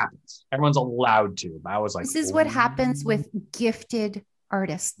 It happens. Everyone's allowed to. But I was like, this is what happens with gifted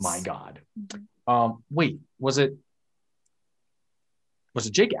artists. My God. Wait, was it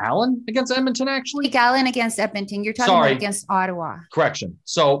Jake Allen against Edmonton, actually? Jake Allen against Edmonton. You're talking about against Ottawa. Correction.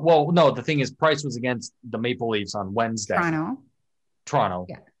 So, well, no, the thing is, Price was against the Maple Leafs on Wednesday. Toronto.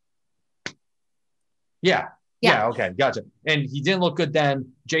 Yeah, okay, gotcha. And he didn't look good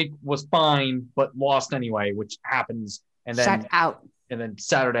then. Jake was fine, but lost anyway, which happens. And then shut out. And then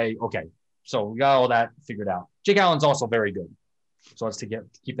Saturday, okay. So we got all that figured out. Jake Allen's also very good. So let's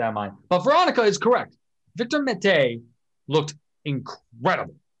keep that in mind. But Veronica is correct. Victor Mete looked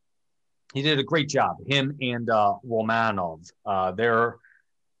incredible. He did a great job. Him and Romanov.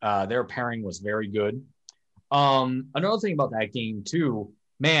 Their pairing was very good. Another thing about that game too,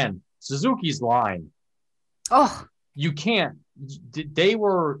 man, Suzuki's line. Oh, you can't. They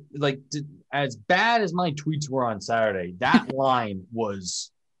were like, as bad as my tweets were on Saturday, that line was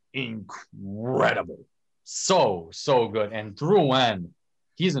incredible. So good. And Drouin,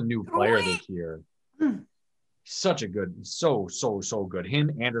 he's a new player this year. Such a good, so good.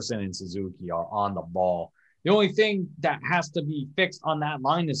 Him, Anderson, and Suzuki are on the ball. The only thing that has to be fixed on that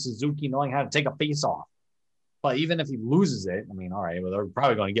line is Suzuki knowing how to take a face off. But even if he loses it, I mean, all right, well, they're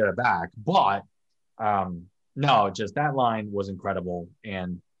probably going to get it back. But no, just that line was incredible.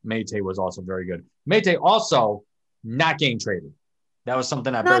 And Mete was also very good. Mete also not getting traded. That was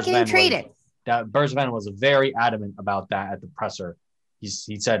something that Bergevin was very adamant about that at the presser. He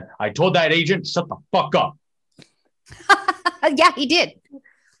said, I told that agent, shut the fuck up. Yeah, he did.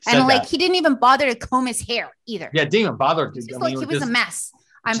 And like, he didn't even bother to comb his hair either. Yeah, didn't even bother. He was a mess.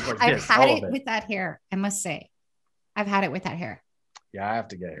 I've had it with that hair, I must say. I've had it with that hair. Yeah, I have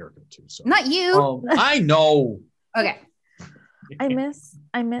to get a haircut too. So. Not you. I know. Okay. I miss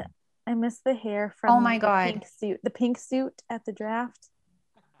the hair from. Oh my God. The pink suit at the draft.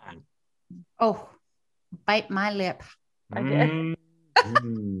 Oh, bite my lip. I did.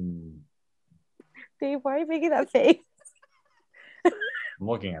 Dave, why are you making that face? I'm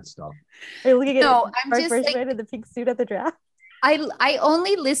looking at stuff. Are you looking at I'm Mark just Bergevin in the pink suit at the draft? I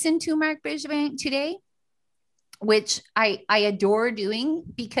only listened to Mark Bergevin today, which I adore doing,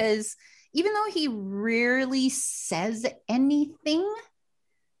 because even though he rarely says anything,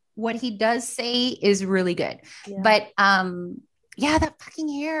 what he does say is really good. Yeah. But yeah, that fucking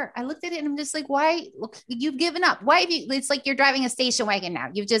hair. I looked at it and I'm just like, why? Look, you've given up. Why have you? It's like you're driving a station wagon now.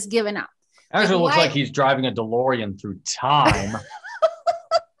 You've just given up. Actually, it looks like he's driving a DeLorean through time.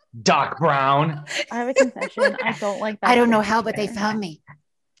 Doc Brown. I have a confession. I don't like that. I don't know how, but they found me.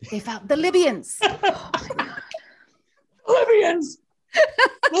 They found the Libyans. Oh my God. Libyans.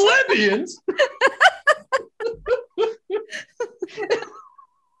 Libyans.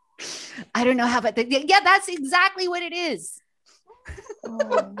 I don't know how, but yeah, that's exactly what it is.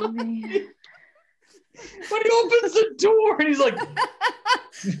 Oh man. When he opens the door and he's like,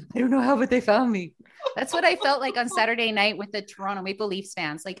 I don't know how, but they found me. That's what I felt like on Saturday night with the Toronto Maple Leafs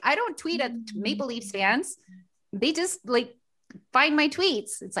fans. Like, I don't tweet at Maple Leafs fans. They just like find my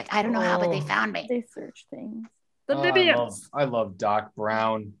tweets. It's like, I don't know how, but they found me. They search things. The Libyans. I love Doc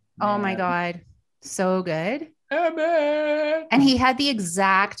Brown. Oh my God. So good. Amen. And he had the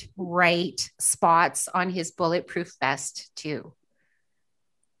exact right spots on his bulletproof vest too.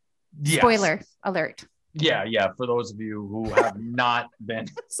 Yes. Spoiler alert. Yeah. For those of you who have not been,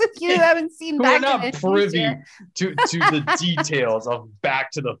 so you haven't seen who are not privy to the details of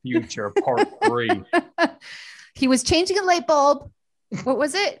Back to the Future Part 3. He was changing a light bulb. What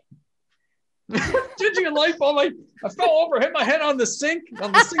was it? Changing a light bulb. I fell over, hit my head on the sink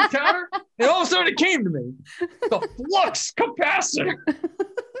counter, and all of a sudden it came to me. The flux capacitor.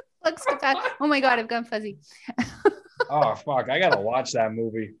 Oh my God, I've gone fuzzy. Oh fuck! I gotta watch that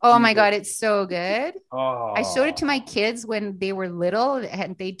movie. Oh my God, it's so good. Oh. I showed it to my kids when they were little,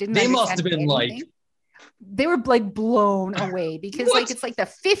 and they didn't. They must have been anything. They were like blown away because like it's like the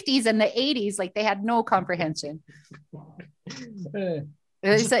 50s and the 80s. Like they had no comprehension. It's a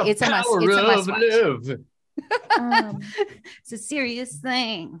must. It's a must. It's a serious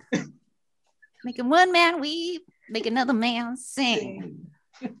thing. Making one man weep, make another man sing.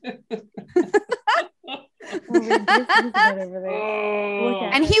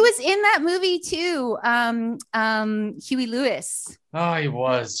 And he was in that movie too. Huey Lewis. Oh, he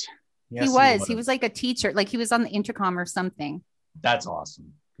was. Yes, he was like a teacher, like he was on the intercom or something. That's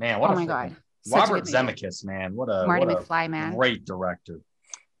awesome, man. What my god, Robert Zemeckis, man. What a Marty McFly, man. Great director.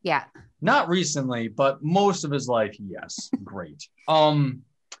 Yeah. Not recently, but most of his life, yes, great.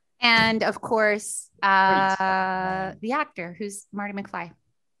 And of course, the actor who's Marty McFly.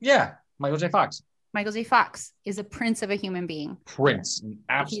 Yeah, Michael J. Fox. Michael J. Fox is a prince of a human being. Prince, an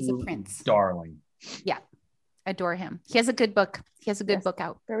absolute He's a prince. Darling. Yeah, adore him. He has a good book. He has a good book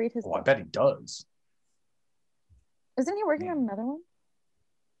out. Go read his book. I bet he does. Isn't he working on another one?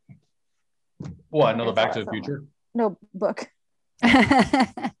 What, another Back to the Future? No, book.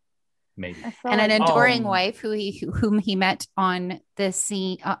 Maybe. And an adoring wife whom he met on the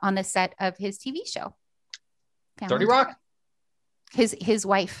scene on the set of his TV show. 30 Rock? His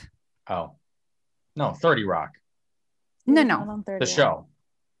wife. Oh. No, 30 Rock. No. The show.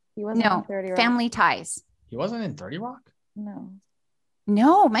 He wasn't on 30 Rock. Family Ties. He wasn't in 30 Rock?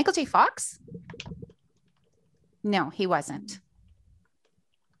 No, Michael J. Fox? No, he wasn't.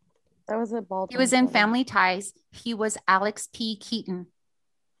 That was a bald. He was in Family Ties. He was Alex P. Keaton,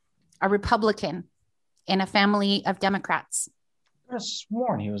 a Republican in a family of Democrats. I could have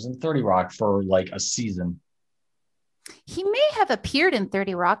sworn he was in 30 Rock for like a season. He may have appeared in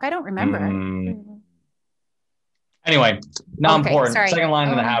 30 Rock. I don't remember. Anyway, not important. Sorry. Second line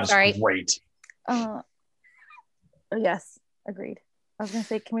and a half is great. Yes, agreed. I was going to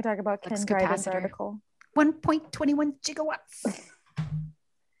say, can we talk about Ken Dryden's article? 1.21 gigawatts.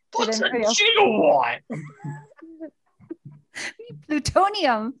 What's a gigawatt?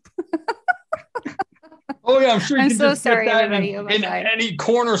 Plutonium. Oh yeah, I'm sure you I'm can so just sorry, get that everybody. in any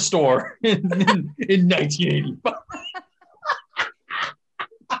corner store in 1985.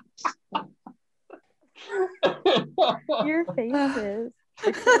 Your faces.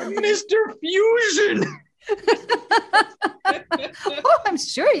 Mr. Fusion. Oh, I'm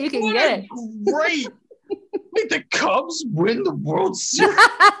sure you can get it. Great. Like the Cubs win the World Series.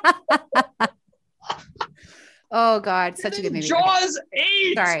 Oh God, such a good movie. Jaws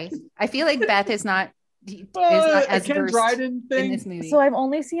 8. Sorry, I feel like Beth is not as Ken versed Dryden thing in this movie. So I've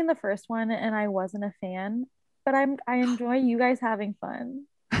only seen the first one, and I wasn't a fan. But I enjoy you guys having fun.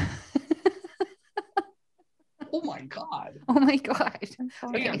 Oh my God. Oh my God.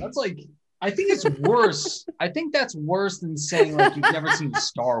 Yeah, that's like. I think it's worse. I think that's worse than saying like you've never seen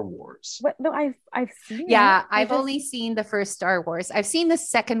Star Wars. What? No, I've seen. Yeah, I've only seen the first Star Wars. I've seen the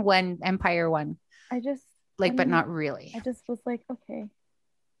second one, Empire one. But not really. I just was like, okay.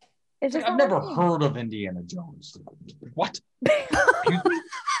 It's just I've never heard of Indiana Jones. What?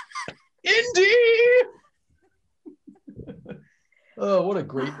 Indy. Oh, what a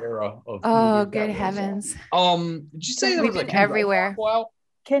great era of. Good heavens! Did you say that we've been everywhere? Wow.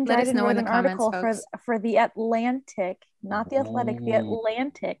 Ken Dryden wrote an article for the Atlantic, not the Athletic, the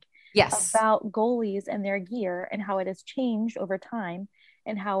Atlantic. Yes. About goalies and their gear and how it has changed over time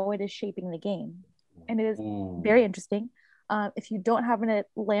and how it is shaping the game. And it is very interesting. If you don't have an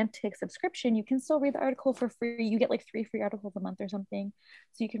Atlantic subscription, you can still read the article for free. You get like 3 free articles a month or something.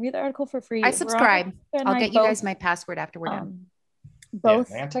 So you can read the article for free. I subscribe. I'll get you guys my password after we're done. Both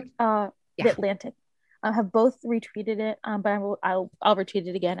the Atlantic? The Atlantic. Have both retweeted it, but I'll retweet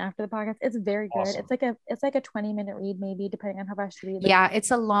it again after the podcast. It's very good. Awesome. It's like a 20-minute read, maybe, depending on how fast you read. Yeah,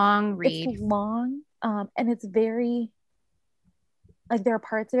 it's a long read. It's long, and it's very like there are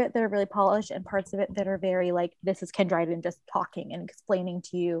parts of it that are really polished and parts of it that are very like this is Ken Dryden just talking and explaining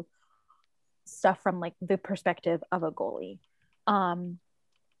to you stuff from like the perspective of a goalie.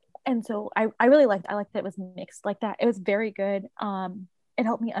 And so I really liked that it was mixed like that. It was very good. It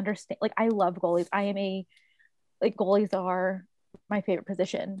helped me understand, like I love goalies. Goalies are my favorite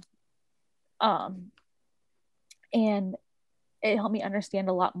position. And it helped me understand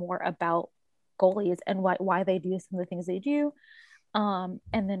a lot more about goalies and why they do some of the things they do. And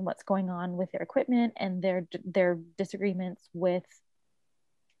then what's going on with their equipment and their disagreements with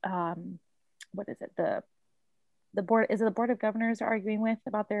what is it? The board, is it the board of governors are arguing with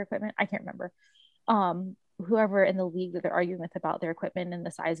about their equipment? I can't remember. Whoever in the league that they're arguing with about their equipment and the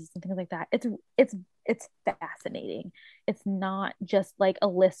sizes and things like that. It's fascinating. It's not just like a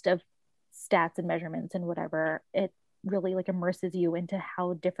list of stats and measurements and whatever. It really like immerses you into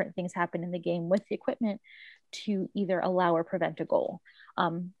how different things happen in the game with the equipment to either allow or prevent a goal.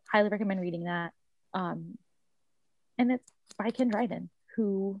 Highly recommend reading that. And it's by Ken Dryden,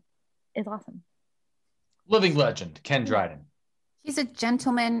 who is awesome. Living legend, Ken Dryden. He's a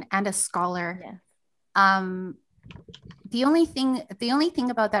gentleman and a scholar. Yeah. the only thing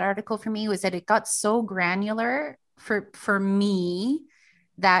about that article for me was that it got so granular for me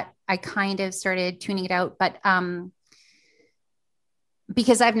that I kind of started tuning it out. But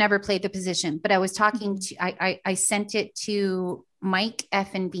because I've never played the position, but I was talking to, I sent it to Mike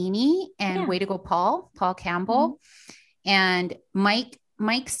F and Beanie and Way to Go Paul Campbell. And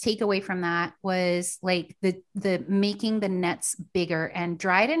Mike's takeaway from that was like the making the nets bigger. And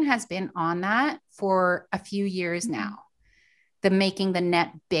Dryden has been on that for a few years now. The making the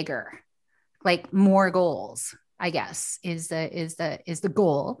net bigger, like more goals, I guess is the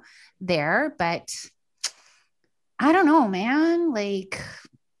goal there. But I don't know, man. Like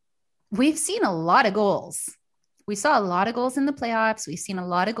we've seen a lot of goals. We saw a lot of goals in the playoffs. We've seen a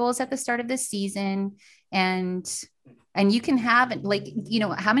lot of goals at the start of this season. And you can have like, you know,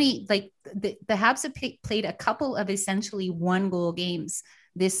 how many, like the Habs have played a couple of essentially 1-goal games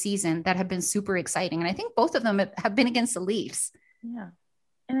this season that have been super exciting. And I think both of them have been against the Leafs. Yeah.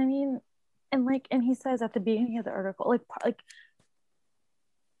 And I mean, and he says at the beginning of the article, at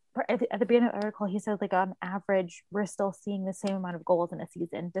the beginning of the article, he said like on average, we're still seeing the same amount of goals in a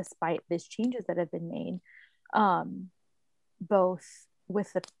season, despite these changes that have been made. Both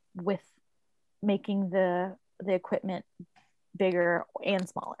with making the equipment bigger and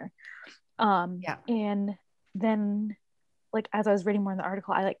smaller. And then like as I was reading more in the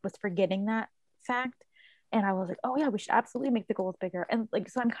article, I like was forgetting that fact, and I was like, oh yeah, we should absolutely make the goals bigger. And like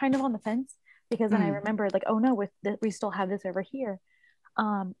so I'm kind of on the fence because then I remembered like, oh no, with we still have this over here.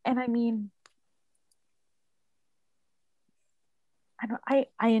 And I mean,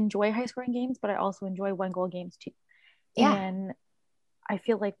 I enjoy high scoring games, but I also enjoy 1-goal games too. Yeah. And I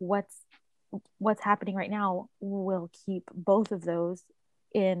feel like what's happening right now will keep both of those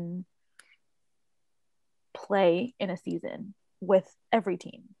in play in a season with every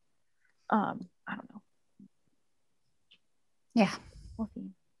team. I don't know. Yeah. We'll see.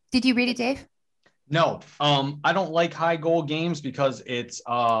 Did you read it, Dave? No. I don't like high goal games because it's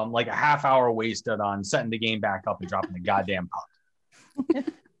like a half hour wasted on setting the game back up and dropping the goddamn puck.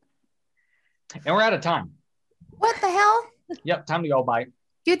 And we're out of time. What the hell? Yep, time to go. Bye.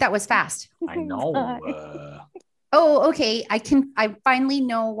 Dude, that was fast. I know. Oh, okay. I finally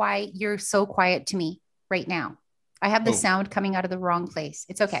know why you're so quiet to me right now. I have the sound coming out of the wrong place.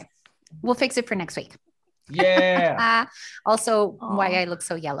 It's okay. We'll fix it for next week. Yeah. Also, why I look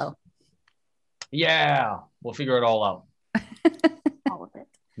so yellow. Yeah. We'll figure it all out. All of it.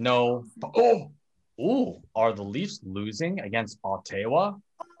 No. Oh, are the Leafs losing against Ottawa?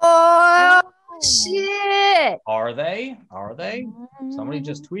 Oh, shit. Are they? Somebody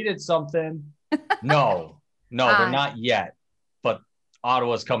just tweeted something. No, they're not yet. But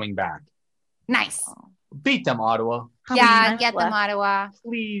Ottawa's coming back. Nice. Beat them, Ottawa. Yeah, get them, Ottawa.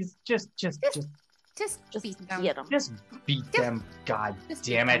 Please, just beat them. Get them. Just beat them. God Just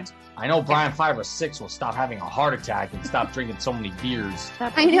damn beat it. them. I know Brian 5 or 6 will stop having a heart attack and stop drinking so many beers.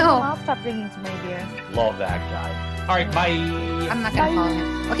 I know. I'll stop drinking so many beers. Love that guy. All right, bye. I'm not going to follow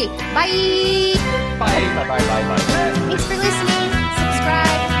him. Okay, bye. Bye. Thanks for listening.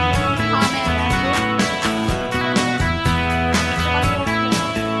 Subscribe, comment.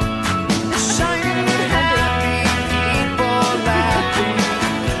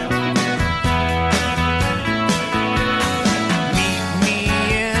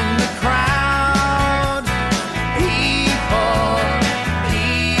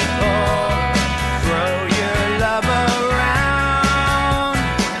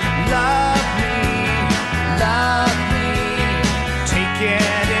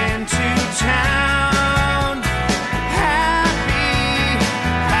 Yeah.